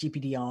yeah,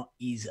 GDPR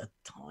is a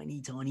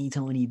tiny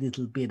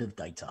little bit of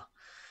data,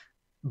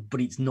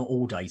 but it's not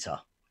all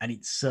data. And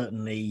it's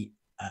certainly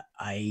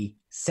a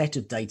set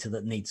of data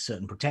that needs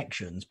certain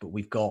protections, but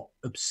we've got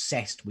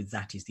obsessed with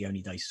that is the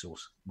only data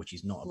source, which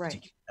is not a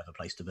particularly clever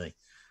place to be.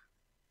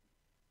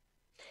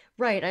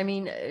 Right. I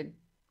mean,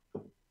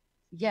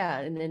 yeah.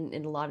 And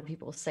a lot of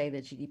people say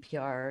that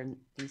GDPR and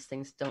these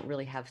things don't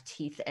really have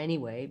teeth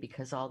anyway,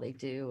 because all they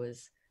do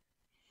is,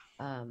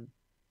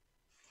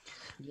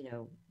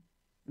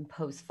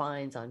 impose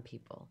fines on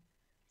people.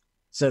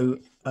 So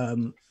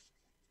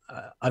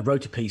I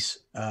wrote a piece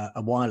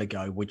a while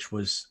ago, which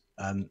was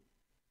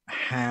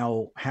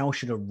how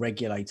should a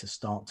regulator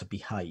start to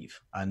behave?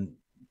 And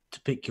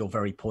to pick your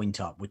very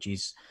point up, which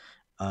is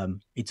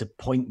it's a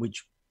point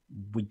which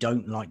we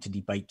don't like to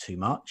debate too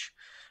much.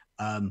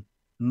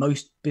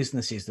 Most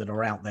businesses that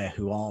are out there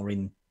who are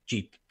in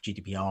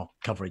GDPR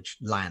coverage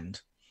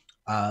land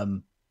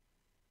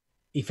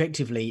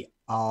effectively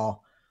are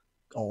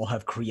or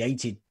have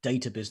created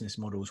data business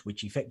models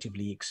which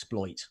effectively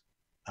exploit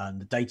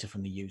the data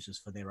from the users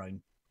for their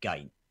own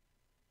gain.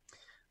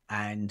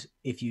 And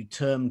if you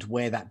termed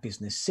where that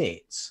business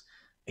sits,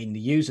 in the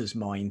user's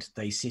mind,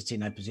 they sit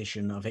in a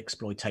position of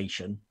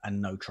exploitation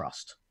and no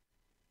trust.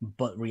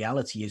 But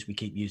reality is we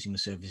keep using the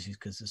services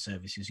because the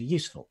services are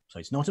useful. So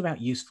it's not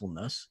about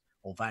usefulness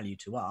or value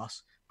to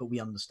us, but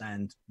we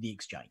understand the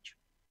exchange.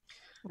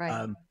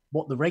 Right.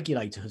 What the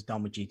regulator has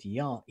done with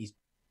GDPR is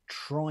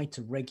try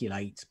to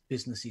regulate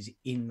businesses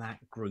in that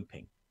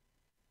grouping.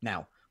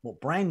 Now,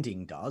 what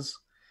branding does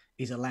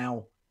is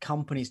allow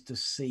companies to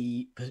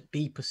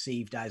be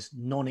perceived as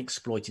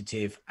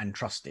non-exploitative and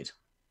trusted.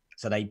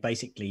 So they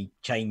basically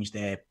change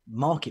their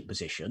market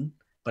position,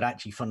 but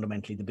actually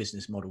fundamentally the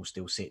business model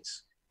still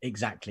sits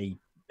exactly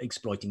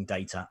exploiting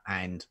data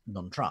and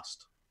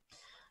non-trust.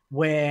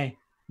 Where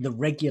the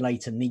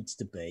regulator needs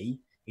to be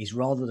is,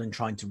 rather than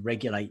trying to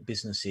regulate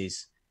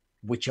businesses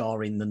which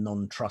are in the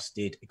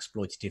non-trusted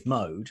exploitative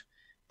mode,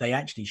 they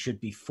actually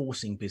should be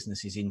forcing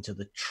businesses into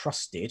the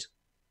trusted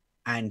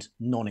and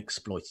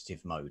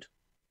non-exploitative mode.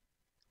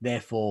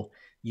 Therefore,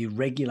 you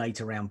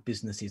regulate around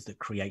businesses that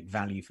create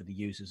value for the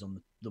users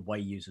on the way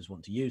users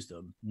want to use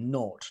them,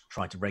 not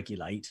try to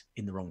regulate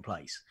in the wrong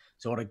place.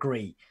 So I'd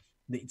agree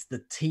that it's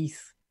the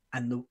teeth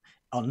and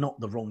are not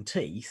the wrong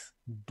teeth,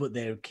 but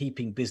they're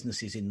keeping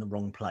businesses in the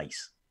wrong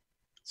place.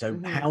 So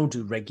how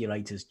do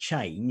regulators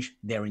change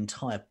their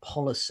entire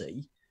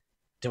policy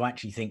to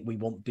actually think we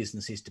want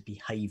businesses to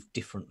behave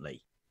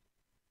differently?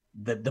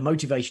 The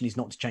motivation is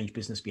not to change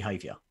business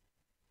behavior.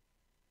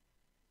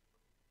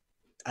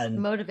 And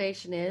the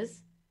motivation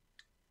is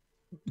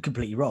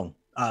completely wrong.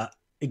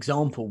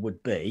 Example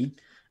would be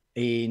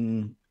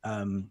in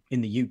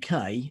the UK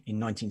in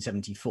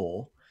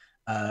 1974,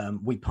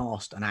 we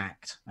passed an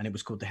act, and it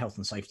was called the Health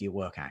and Safety at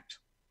Work Act.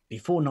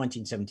 Before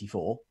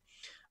 1974,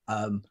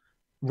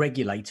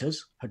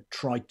 regulators had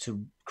tried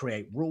to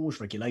create rules,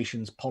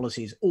 regulations,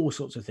 policies, all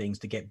sorts of things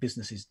to get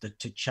businesses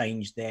to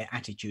change their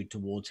attitude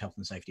towards health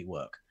and safety at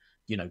work.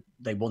 You know,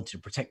 they wanted to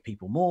protect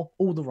people more,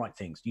 all the right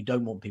things. You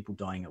don't want people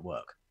dying at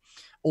work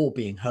or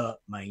being hurt,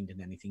 maimed,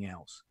 and anything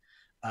else.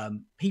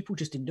 People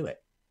just didn't do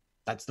it.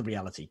 That's the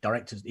reality.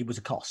 Directors, it was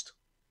a cost.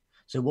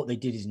 So what they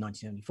did is in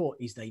 1974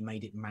 is they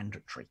made it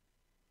mandatory.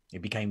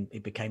 It became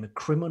a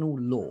criminal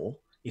law.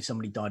 If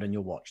somebody died on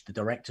your watch, the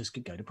directors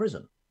could go to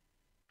prison.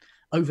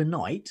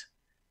 Overnight,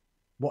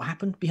 what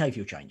happened?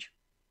 Behavioral change.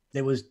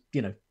 There was,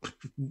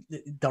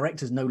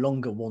 directors no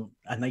longer want,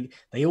 and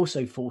they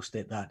also forced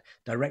it that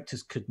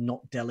directors could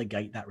not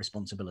delegate that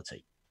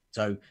responsibility.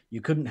 So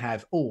you couldn't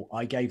have,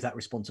 I gave that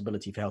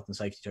responsibility for health and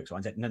safety to X, Y,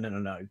 and Z.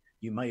 No.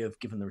 You may have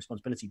given the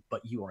responsibility,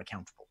 but you are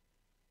accountable.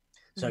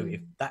 So if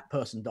that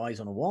person dies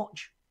on a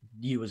watch,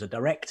 you as a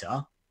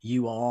director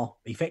you are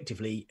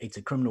effectively, it's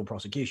a criminal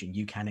prosecution.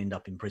 You can end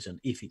up in prison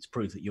if it's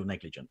proved that you're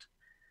negligent.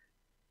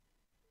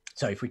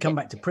 So if we come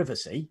back to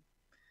privacy,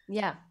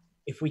 yeah,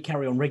 if we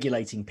carry on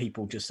regulating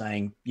people just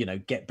saying,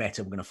 get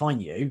better, we're going to fine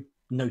you,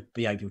 no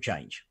behavioral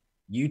change.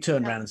 You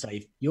turn around and say,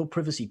 if your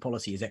privacy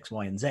policy is X,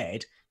 Y, and Z,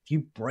 if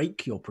you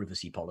break your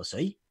privacy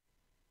policy,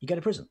 you go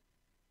to prison.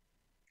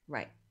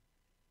 Right.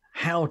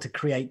 How to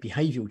create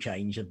behavioral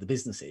change of the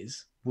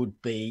businesses would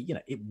be,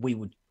 we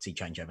would see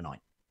change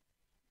overnight.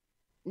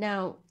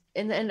 Now,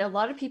 and a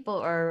lot of people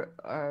are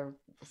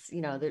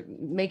they're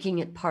making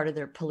it part of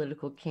their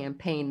political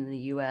campaign in the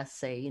US.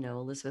 Say,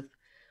 Elizabeth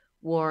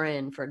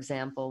Warren, for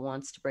example,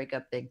 wants to break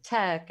up big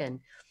tech,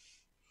 and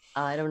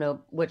I don't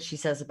know what she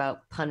says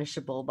about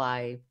punishable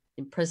by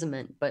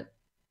imprisonment, but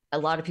a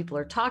lot of people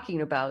are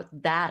talking about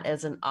that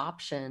as an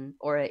option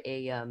or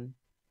a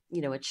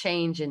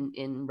change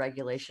in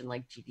regulation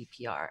like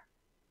GDPR.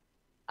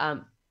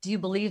 Do you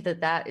believe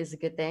that that is a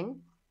good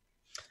thing?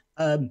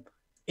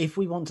 If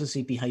we want to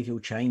see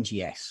behavioral change,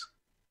 yes.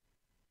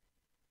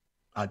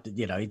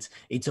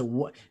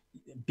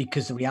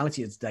 Because the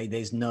reality of today,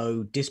 there's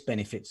no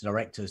disbenefit to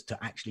directors to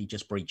actually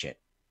just breach it.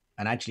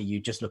 And actually, you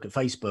just look at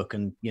Facebook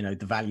and,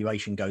 the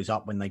valuation goes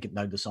up when they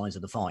know the size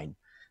of the fine,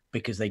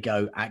 because they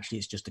go, actually,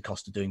 it's just the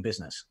cost of doing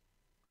business.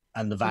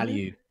 And the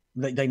value,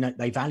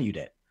 they valued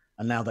it.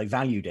 And now they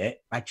valued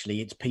it.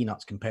 Actually, it's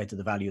peanuts compared to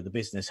the value of the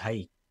business.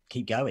 Hey,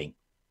 keep going.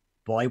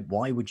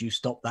 Why would you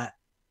stop that?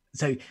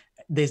 So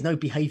there's no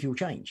behavioral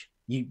change.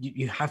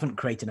 You haven't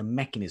created a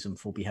mechanism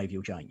for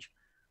behavioral change.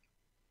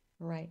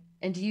 Right.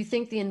 And do you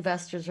think the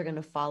investors are going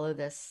to follow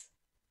this?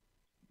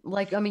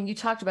 Like, I mean, you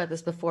talked about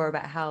this before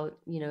about how,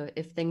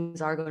 if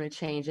things are going to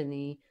change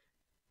in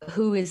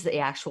who is the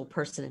actual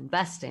person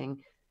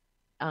investing,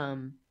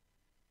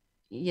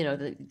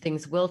 the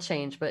things will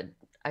change, but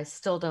I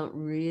still don't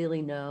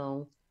really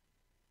know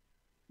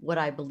what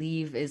I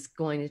believe is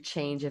going to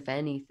change, if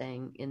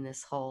anything, in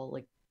this whole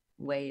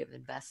way of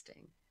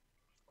investing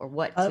or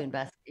what to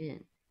invest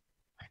in.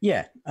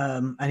 Yeah.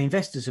 And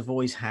investors have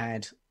always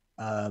had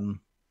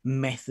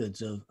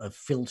methods of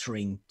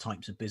filtering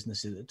types of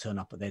businesses that turn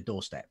up at their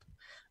doorstep.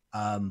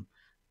 There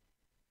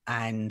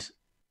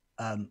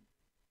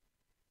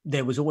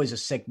was always a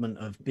segment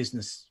of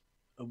business.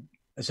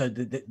 So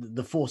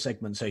the four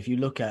segments. So if you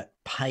look at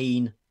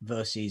pain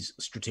versus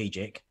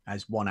strategic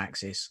as one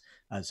axis,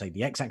 say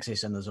the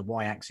x-axis, and there's a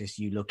y-axis,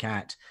 you look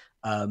at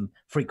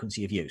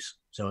frequency of use.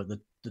 So at the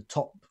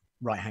top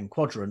right-hand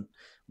quadrant,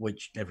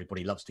 which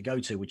everybody loves to go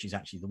to, which is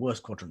actually the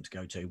worst quadrant to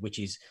go to, which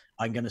is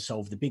I'm going to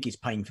solve the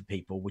biggest pain for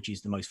people, which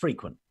is the most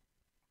frequent.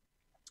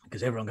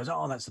 Because everyone goes,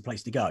 oh, that's the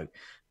place to go.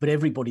 But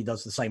everybody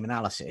does the same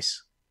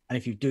analysis. And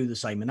if you do the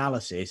same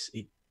analysis,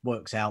 it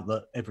works out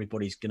that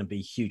everybody's going to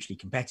be hugely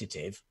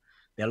competitive.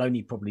 There'll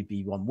only probably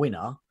be one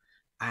winner.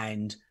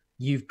 And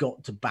you've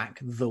got to back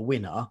the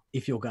winner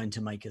if you're going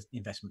to make an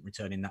investment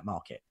return in that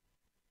market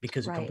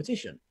because of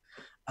competition.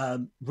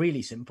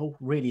 Really simple,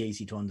 really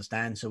easy to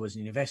understand. So as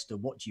an investor,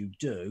 what you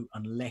do,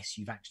 unless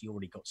you've actually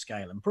already got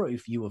scale and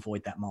proof, you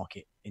avoid that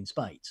market in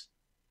spades.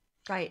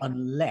 Right.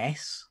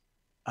 Unless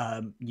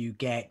you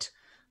get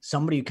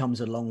somebody who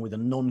comes along with a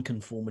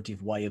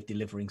non-conformative way of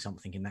delivering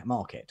something in that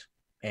market.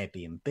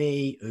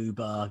 Airbnb,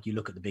 Uber, you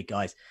look at the big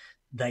guys,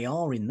 they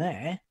are in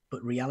there,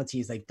 but reality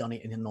is they've done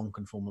it in a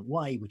non-conformant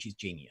way, which is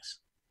genius.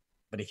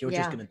 But if you're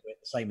just going to do it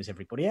the same as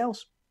everybody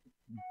else,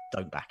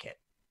 don't back it.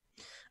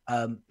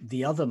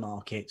 The other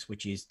markets,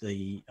 which is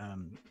the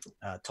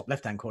top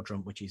left-hand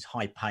quadrant, which is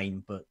high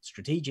pain but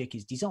strategic,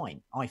 is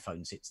design.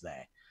 iPhone sits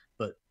there,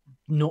 but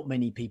not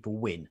many people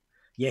win.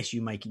 Yes,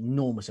 you make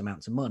enormous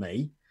amounts of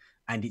money,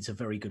 and it's a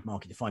very good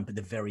market to find, but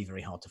they're very,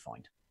 very hard to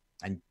find.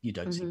 And you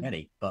don't see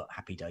many, but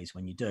happy days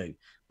when you do.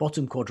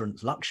 Bottom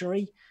quadrant's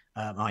luxury,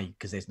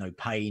 because there's no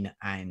pain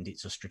and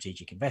it's a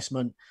strategic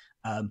investment.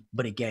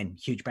 But again,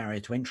 huge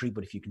barrier to entry,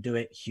 but if you can do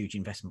it, huge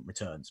investment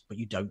returns, but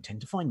you don't tend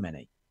to find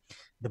many.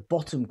 The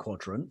bottom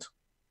quadrant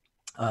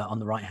on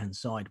the right-hand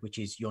side, which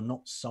is you're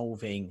not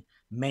solving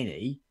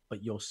many,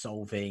 but you're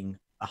solving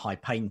a high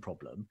pain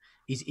problem,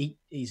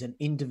 is an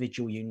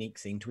individual unique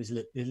thing to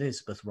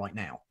Elizabeth right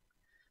now.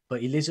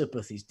 But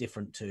Elizabeth is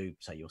different to,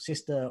 say, your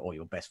sister or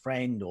your best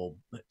friend or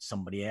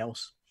somebody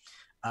else.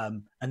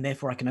 And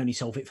therefore, I can only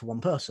solve it for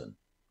one person.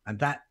 And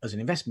that, as an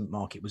investment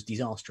market, was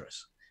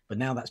disastrous. But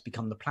now that's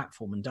become the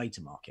platform and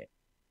data market.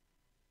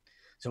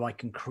 So I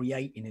can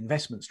create an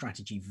investment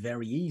strategy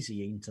very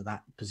easy into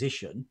that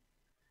position.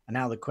 And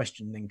now the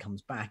question then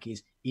comes back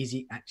is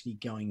it actually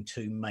going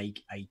to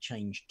make a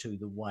change to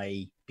the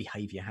way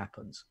behavior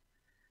happens?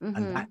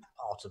 And that's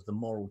part of the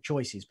moral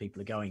choices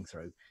people are going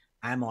through.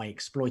 Am I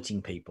exploiting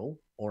people,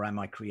 or am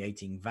I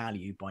creating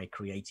value by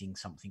creating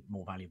something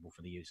more valuable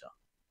for the user?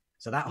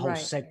 So that whole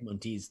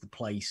segment is the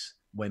place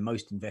where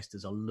most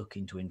investors are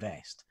looking to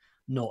invest,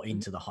 not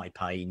into the high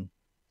pain,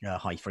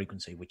 high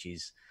frequency, which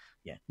is,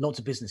 lots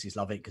of businesses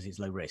love it because it's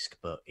low risk,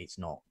 but it's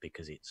not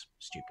because it's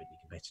stupidly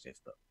competitive.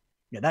 But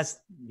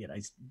that's,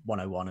 it's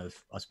 101 of,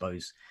 I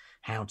suppose,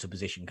 how to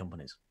position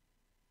companies.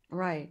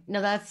 Right.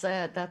 No, that's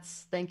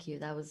thank you.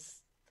 That was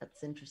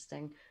That's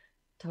interesting.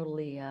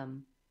 Totally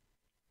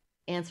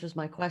answers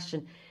my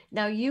question.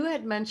 Now, you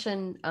had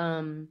mentioned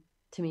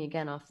to me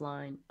again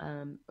offline,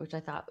 which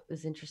I thought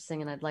was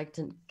interesting, and I'd like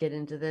to get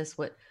into this.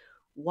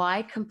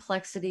 Why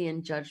complexity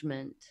and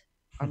judgment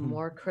are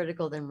more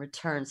critical than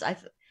returns? I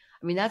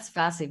mean, that's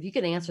fascinating. If you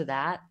could answer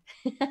that.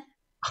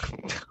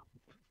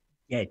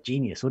 Yeah,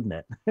 genius, wouldn't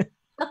it?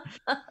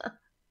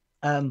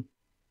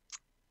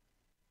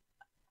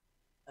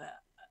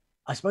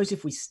 I suppose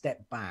if we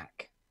step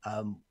back,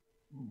 and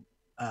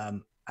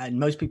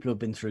most people have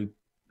been through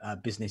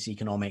business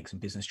economics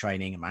and business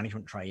training and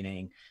management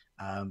training,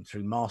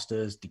 through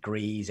masters,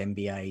 degrees,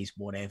 MBAs,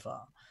 whatever.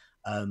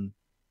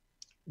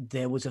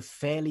 There was a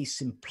fairly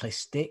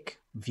simplistic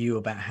view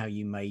about how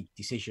you made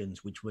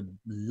decisions, which were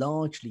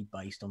largely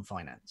based on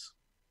finance.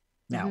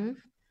 Now,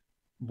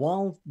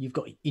 while you've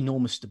got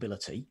enormous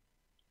stability,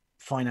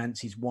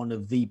 finance is one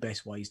of the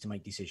best ways to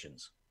make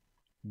decisions.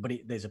 But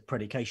there's a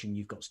predication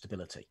you've got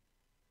stability.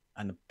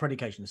 And the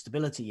predication of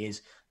stability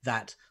is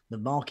that the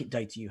market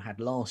data you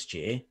had last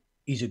year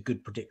is a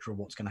good predictor of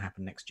what's going to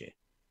happen next year.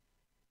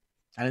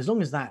 And as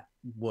long as that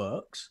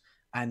works,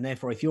 and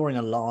therefore, if you're in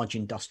a large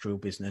industrial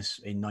business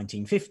in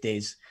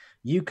 1950s,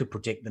 you could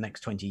predict the next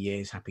 20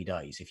 years, happy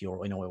days. If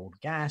you're in oil and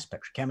gas,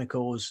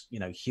 petrochemicals,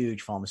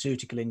 huge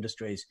pharmaceutical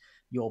industries,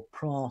 your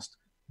past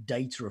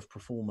data of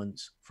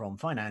performance from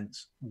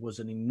finance was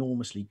an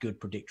enormously good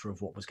predictor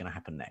of what was going to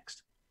happen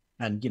next.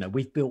 And,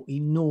 we've built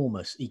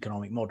enormous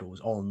economic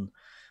models on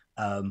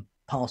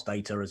past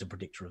data as a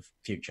predictor of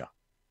future.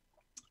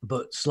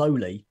 But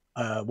slowly,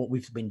 what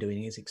we've been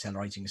doing is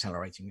accelerating.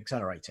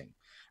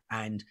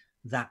 And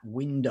that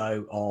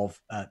window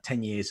of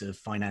 10 years of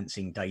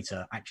financing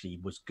data actually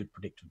was good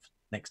predictive.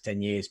 Next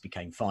 10 years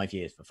became 5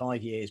 years for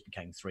 5 years,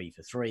 became 3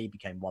 for 3,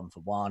 became 1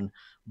 for 1.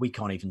 We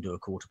can't even do a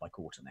quarter by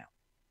quarter now.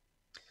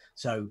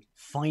 So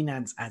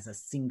finance as a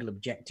single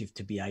objective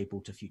to be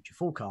able to future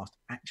forecast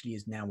actually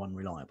is now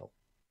unreliable.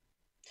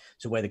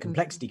 So where the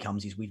complexity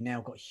comes is we've now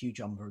got a huge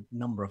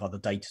number of other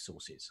data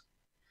sources,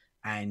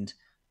 and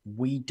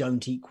we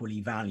don't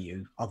equally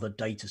value other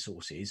data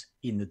sources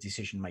in the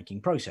decision-making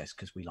process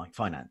because we like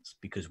finance,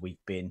 because we've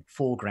been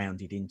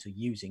foregrounded into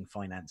using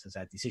finance as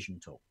our decision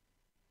tool.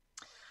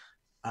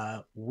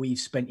 We've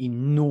spent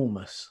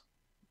enormous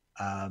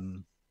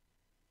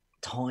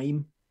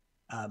time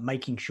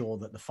making sure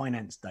that the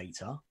finance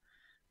data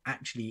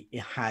actually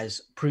it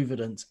has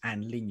provenance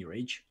and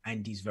lineage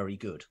and is very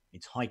good.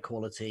 It's high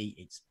quality,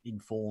 it's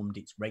informed,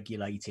 it's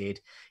regulated,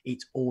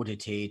 it's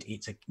audited,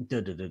 it's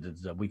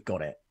we've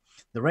got it.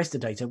 The rest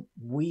of the data,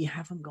 we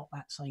haven't got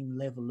that same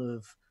level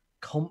of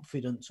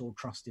confidence or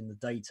trust in the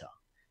data.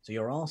 So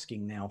you're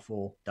asking now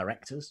for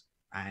directors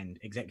and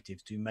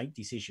executives to make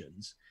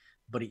decisions,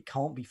 but it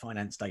can't be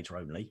finance data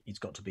only. It's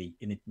got to be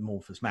in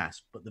amorphous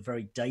mass. But the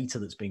very data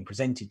that's being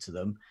presented to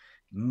them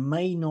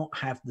may not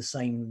have the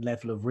same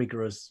level of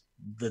rigor as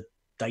the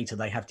data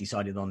they have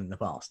decided on in the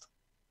past.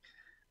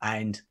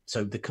 And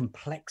so the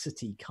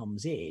complexity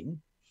comes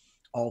in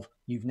of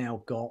you've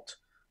now got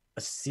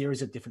a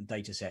series of different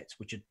data sets,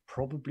 which are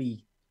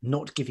probably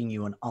not giving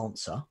you an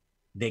answer.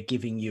 They're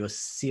giving you a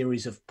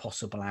series of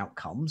possible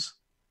outcomes.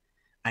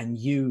 And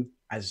you,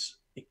 as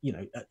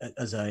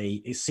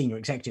a senior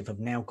executive, have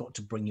now got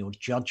to bring your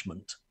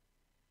judgment,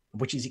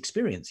 which is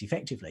experience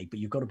effectively, but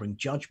you've got to bring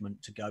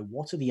judgment to go,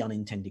 what are the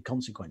unintended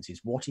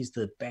consequences? What is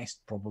the best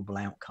probable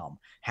outcome?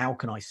 How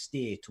can I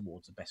steer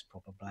towards the best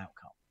probable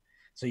outcome?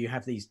 So you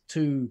have these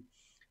two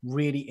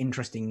really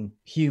interesting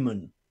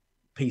human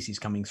pieces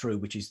coming through,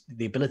 which is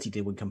the ability to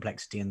deal with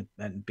complexity and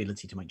the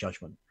ability to make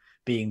judgment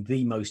being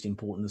the most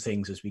important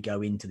things as we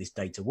go into this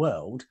data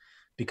world,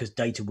 because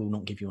data will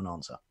not give you an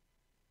answer.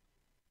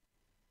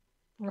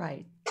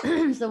 Right.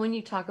 So when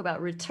you talk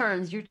about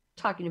returns, you're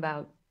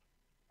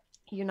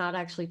not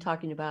actually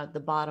talking about the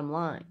bottom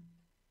line.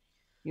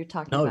 You're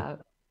talking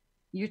about,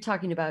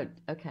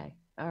 okay.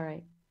 All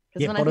right.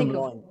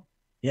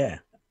 Yeah.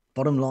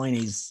 Bottom line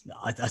is,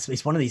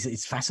 it's one of these,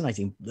 it's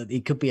fascinating that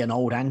it could be an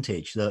old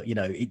adage that,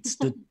 it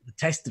stood the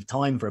test of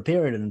time for a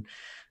period. And,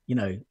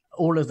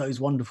 all of those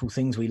wonderful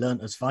things we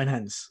learned as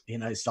finance,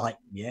 it's like,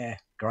 yeah,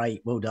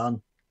 great. Well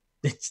done.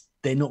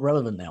 They're not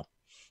relevant now,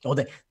 or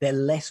they're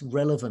less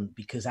relevant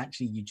because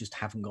actually you just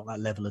haven't got that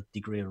level of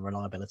degree of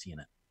reliability in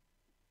it.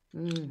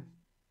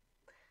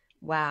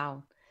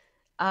 Wow.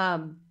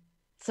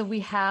 So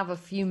we have a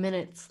few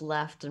minutes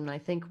left, and I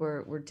think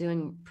we're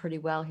doing pretty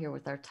well here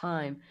with our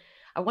time.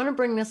 I want to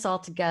bring this all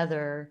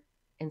together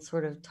and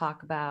sort of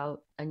talk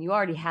about, and you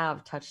already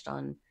have touched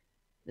on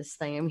this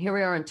thing. I mean, here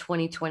we are in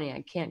 2020.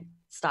 I can't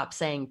stop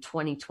saying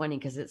 2020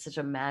 because it's such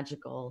a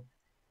magical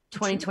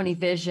 2020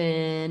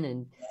 vision,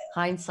 and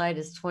hindsight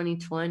is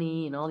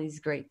 2020, and all these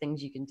great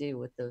things you can do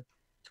with the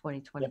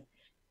 2020. Yep.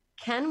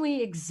 Can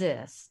we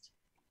exist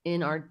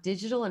in our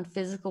digital and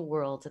physical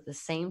worlds at the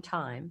same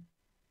time,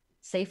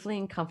 safely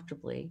and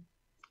comfortably,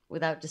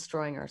 without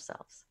destroying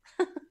ourselves?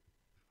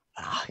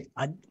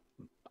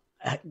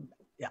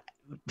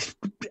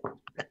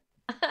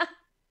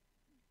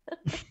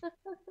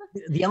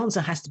 The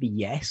answer has to be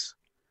yes,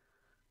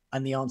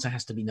 and the answer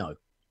has to be no.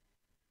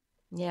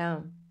 Yeah.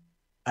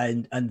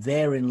 And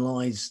therein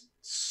lies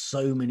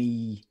so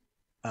many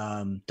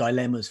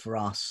dilemmas for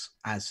us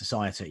as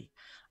society.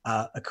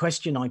 A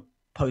question I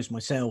posed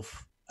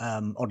myself,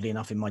 oddly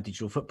enough, in my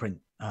digital footprint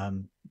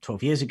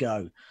 12 years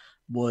ago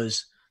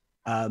was,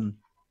 at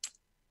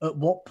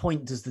what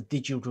point does the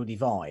digital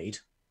divide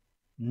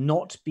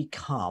not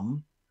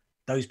become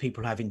those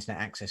people who have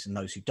internet access and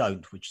those who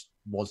don't, which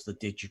was the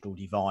digital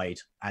divide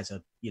as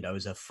a,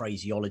 as a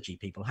phraseology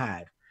people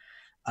had.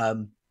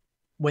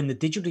 When the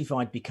digital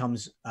divide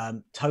becomes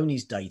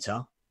Tony's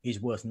data is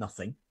worth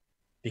nothing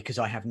because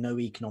I have no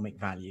economic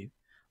value,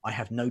 I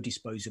have no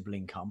disposable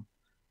income,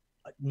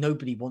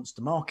 nobody wants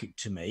to market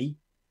to me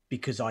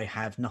because I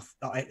have nothing,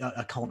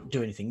 I can't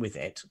do anything with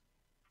it.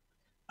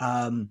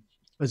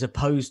 As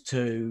opposed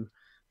to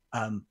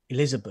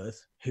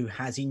Elizabeth, who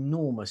has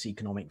enormous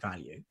economic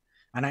value.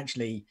 And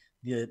actually,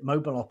 the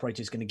mobile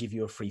operator is going to give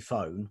you a free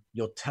phone.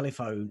 Your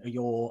telephone,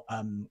 your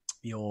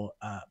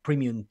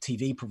premium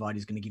TV provider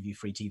is going to give you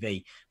free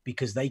TV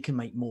because they can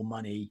make more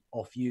money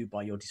off you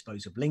by your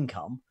disposable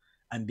income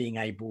and being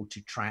able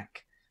to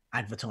track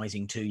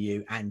advertising to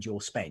you and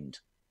your spend.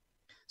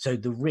 So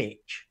the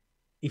rich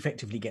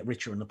effectively get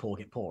richer and the poor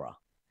get poorer.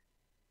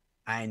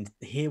 And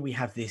here we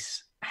have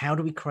this, how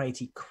do we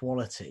create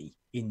equality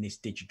in this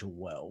digital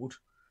world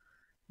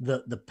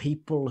that the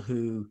people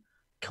who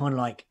kind of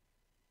like,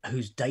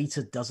 whose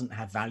data doesn't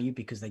have value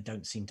because they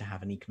don't seem to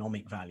have an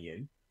economic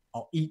value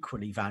are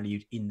equally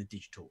valued in the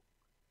digital?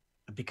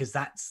 Because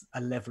that's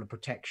a level of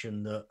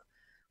protection that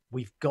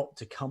we've got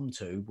to come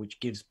to, which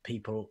gives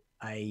people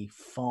a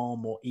far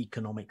more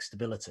economic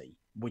stability,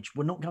 which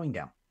we're not going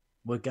down.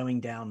 We're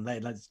going down there.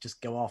 Let's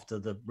just go after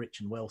the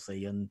rich and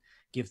wealthy and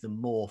give them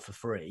more for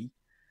free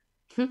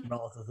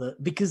rather than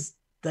because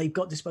they've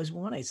got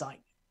disposable money. It's like,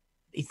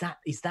 is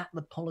that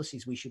the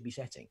policies we should be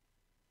setting?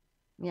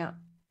 Yeah.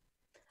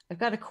 I've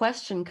got a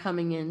question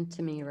coming in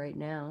to me right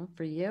now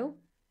for you.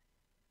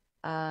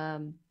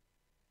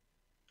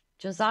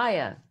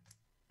 Josiah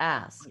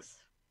asks,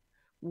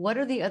 what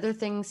are the other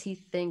things he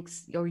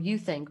thinks or you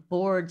think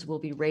boards will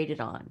be rated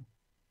on?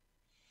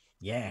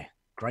 Yeah,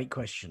 great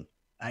question.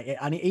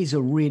 And it is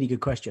a really good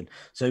question.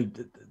 So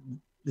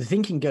the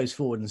thinking goes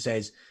forward and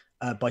says,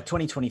 by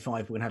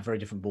 2025, we're going to have very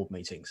different board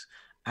meetings.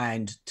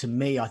 And to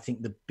me, I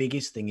think the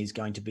biggest thing is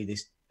going to be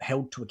this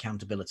held to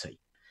accountability.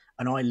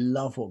 And I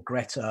love what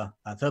Greta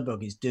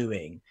Thunberg is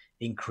doing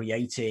in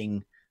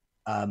creating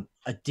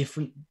a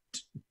different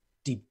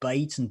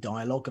debate and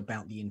dialogue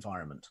about the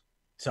environment.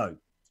 So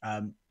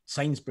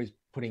Sainsbury's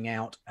putting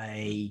out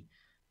a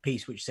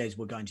piece which says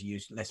we're going to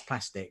use less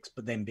plastics,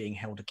 but then being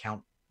held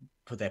account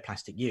for their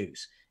plastic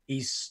use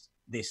is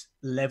this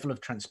level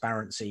of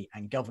transparency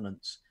and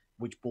governance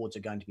which boards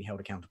are going to be held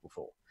accountable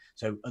for.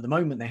 So at the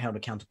moment, they're held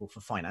accountable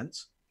for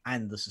finance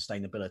and the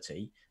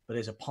sustainability, but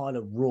there's a pile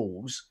of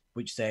rules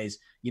which says,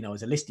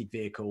 as a listed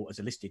vehicle, as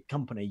a listed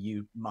company,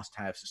 you must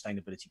have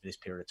sustainability for this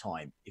period of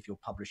time. If you're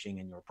publishing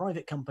and you're a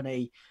private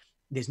company,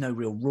 there's no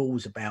real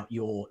rules about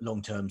your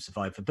long-term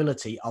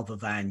survivability other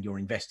than your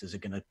investors are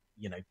going to,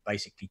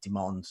 basically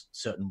demand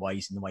certain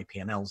ways in the way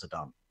P&Ls are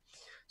done.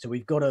 So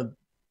we've got a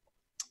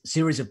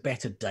series of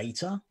better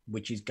data,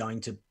 which is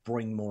going to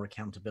bring more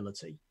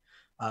accountability.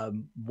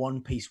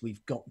 One piece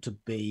we've got to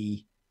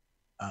be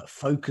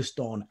focused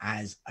on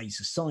as a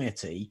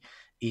society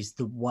is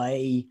the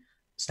way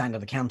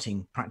standard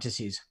accounting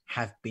practices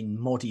have been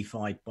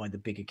modified by the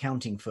big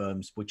accounting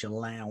firms, which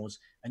allows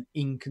an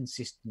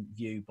inconsistent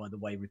view by the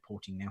way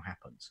reporting now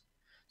happens.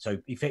 So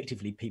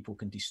effectively, people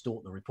can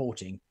distort the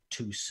reporting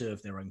to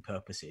serve their own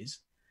purposes.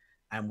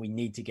 And we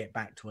need to get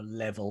back to a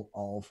level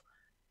of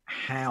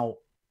how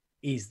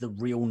is the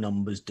real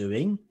numbers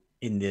doing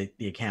in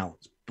the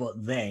accounts, but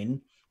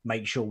then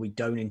make sure we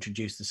don't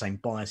introduce the same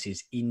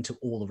biases into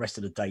all the rest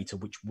of the data,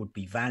 which would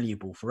be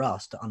valuable for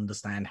us to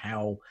understand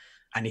how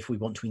and if we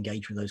want to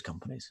engage with those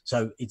companies.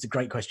 So it's a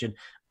great question.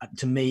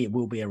 To me, it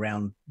will be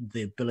around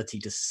the ability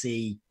to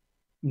see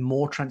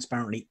more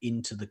transparently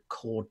into the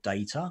core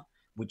data,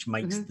 which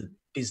makes the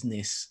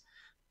business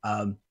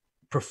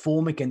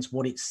perform against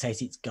what it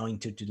says it's going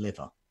to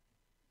deliver.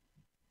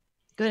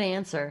 Good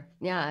answer.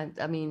 Yeah,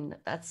 I mean,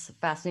 that's a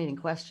fascinating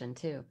question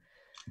too.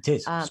 It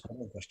is. It's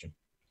a question.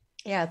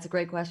 Yeah, it's a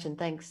great question.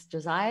 Thanks,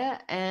 Josiah.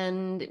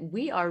 And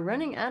we are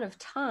running out of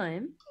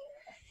time,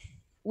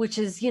 which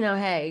is,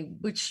 hey,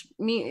 which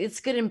means it's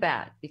good and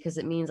bad because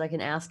it means I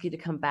can ask you to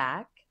come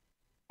back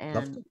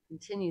and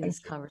continue this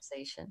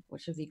conversation,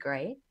 which would be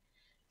great.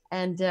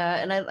 And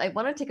I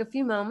want to take a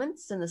few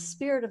moments in the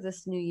spirit of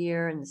this new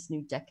year and this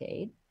new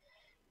decade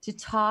to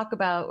talk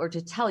about or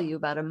to tell you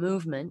about a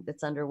movement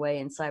that's underway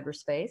in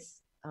cyberspace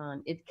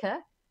on Idka.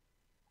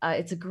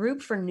 It's a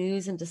group for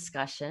news and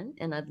discussion,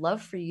 and I'd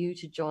love for you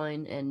to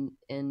join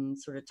and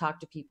sort of talk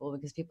to people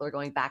because people are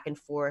going back and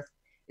forth.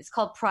 It's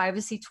called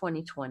Privacy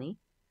 2020.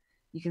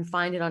 You can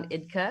find it on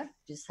Idka.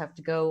 You just have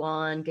to go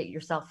on, get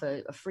yourself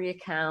a free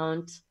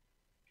account,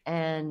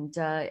 and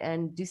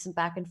do some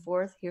back and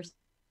forth, hear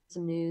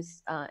some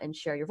news, and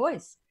share your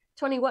voice.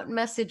 Tony, what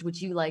message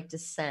would you like to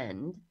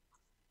send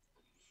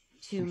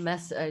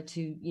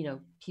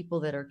to people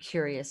that are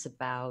curious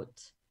about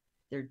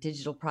their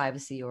digital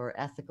privacy or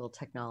ethical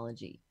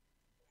technology?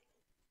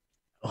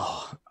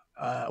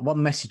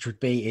 One message would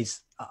be is,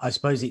 I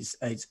suppose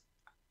it's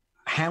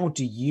how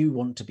do you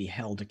want to be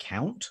held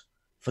account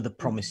for the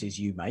promises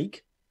you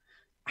make?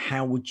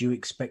 How would you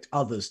expect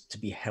others to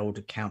be held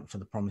account for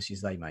the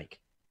promises they make?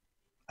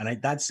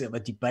 And that's a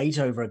debate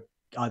over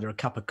either a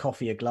cup of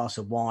coffee, a glass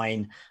of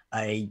wine,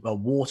 a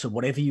water,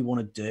 whatever you want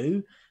to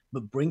do,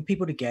 but bring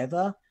people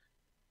together,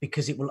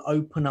 because it will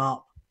open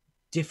up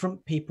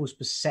different people's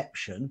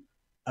perception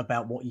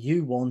about what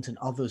you want and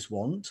others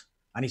want.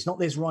 And it's not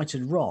there's right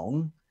and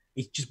wrong.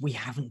 It's just we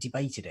haven't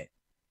debated it.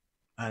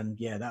 And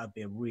yeah, that would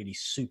be a really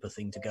super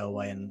thing to go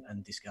away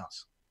and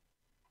discuss.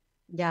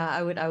 Yeah,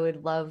 I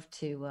would love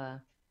to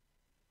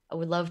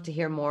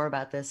hear more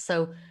about this.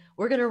 So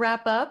we're going to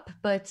wrap up,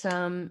 but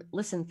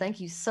listen, thank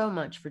you so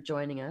much for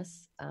joining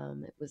us.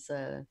 It was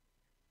a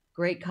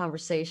great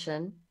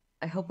conversation.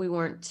 I hope we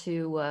weren't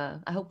too,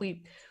 I hope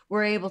we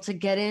were able to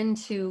get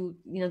into,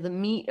 the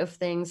meat of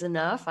things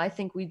enough. I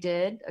think we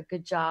did a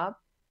good job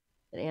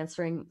at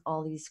answering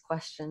all these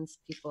questions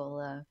people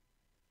have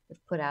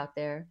put out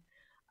there.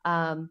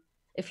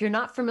 If you're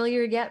not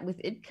familiar yet with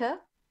Idka,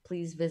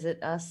 please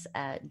visit us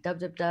at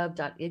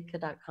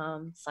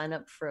www.idka.com. Sign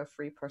up for a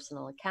free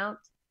personal account.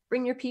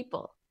 Bring your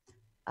people,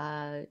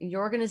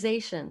 your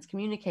organizations,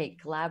 communicate,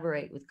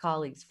 collaborate with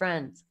colleagues,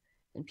 friends,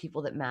 and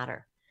people that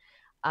matter.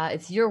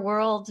 It's your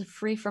world,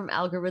 free from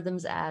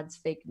algorithms, ads,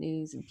 fake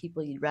news, and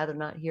people you'd rather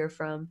not hear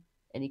from.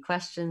 Any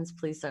questions,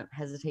 please don't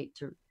hesitate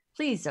to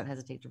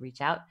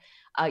reach out.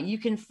 You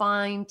can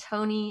find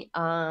Tony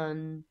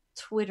on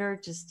Twitter.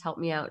 Just help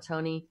me out,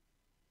 Tony.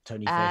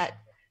 Tony at Fish.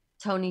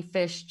 Tony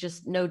Fish,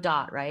 just no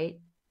dot, right?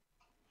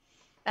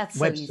 That's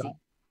so easy.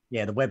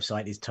 Yeah, the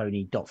website is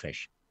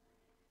tony.fish.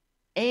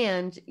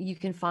 And you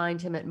can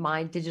find him at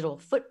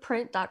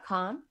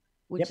mydigitalfootprint.com,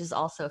 which is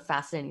also a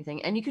fascinating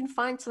thing. And you can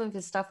find some of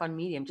his stuff on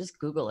Medium. Just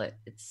Google it.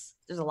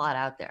 There's a lot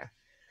out there.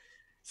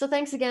 So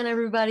thanks again,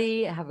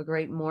 everybody. Have a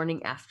great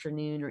morning,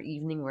 afternoon, or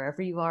evening,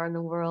 wherever you are in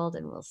the world.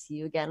 And we'll see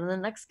you again on the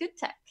next Good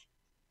Tech.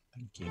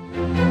 Thank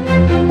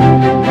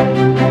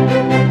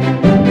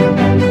you.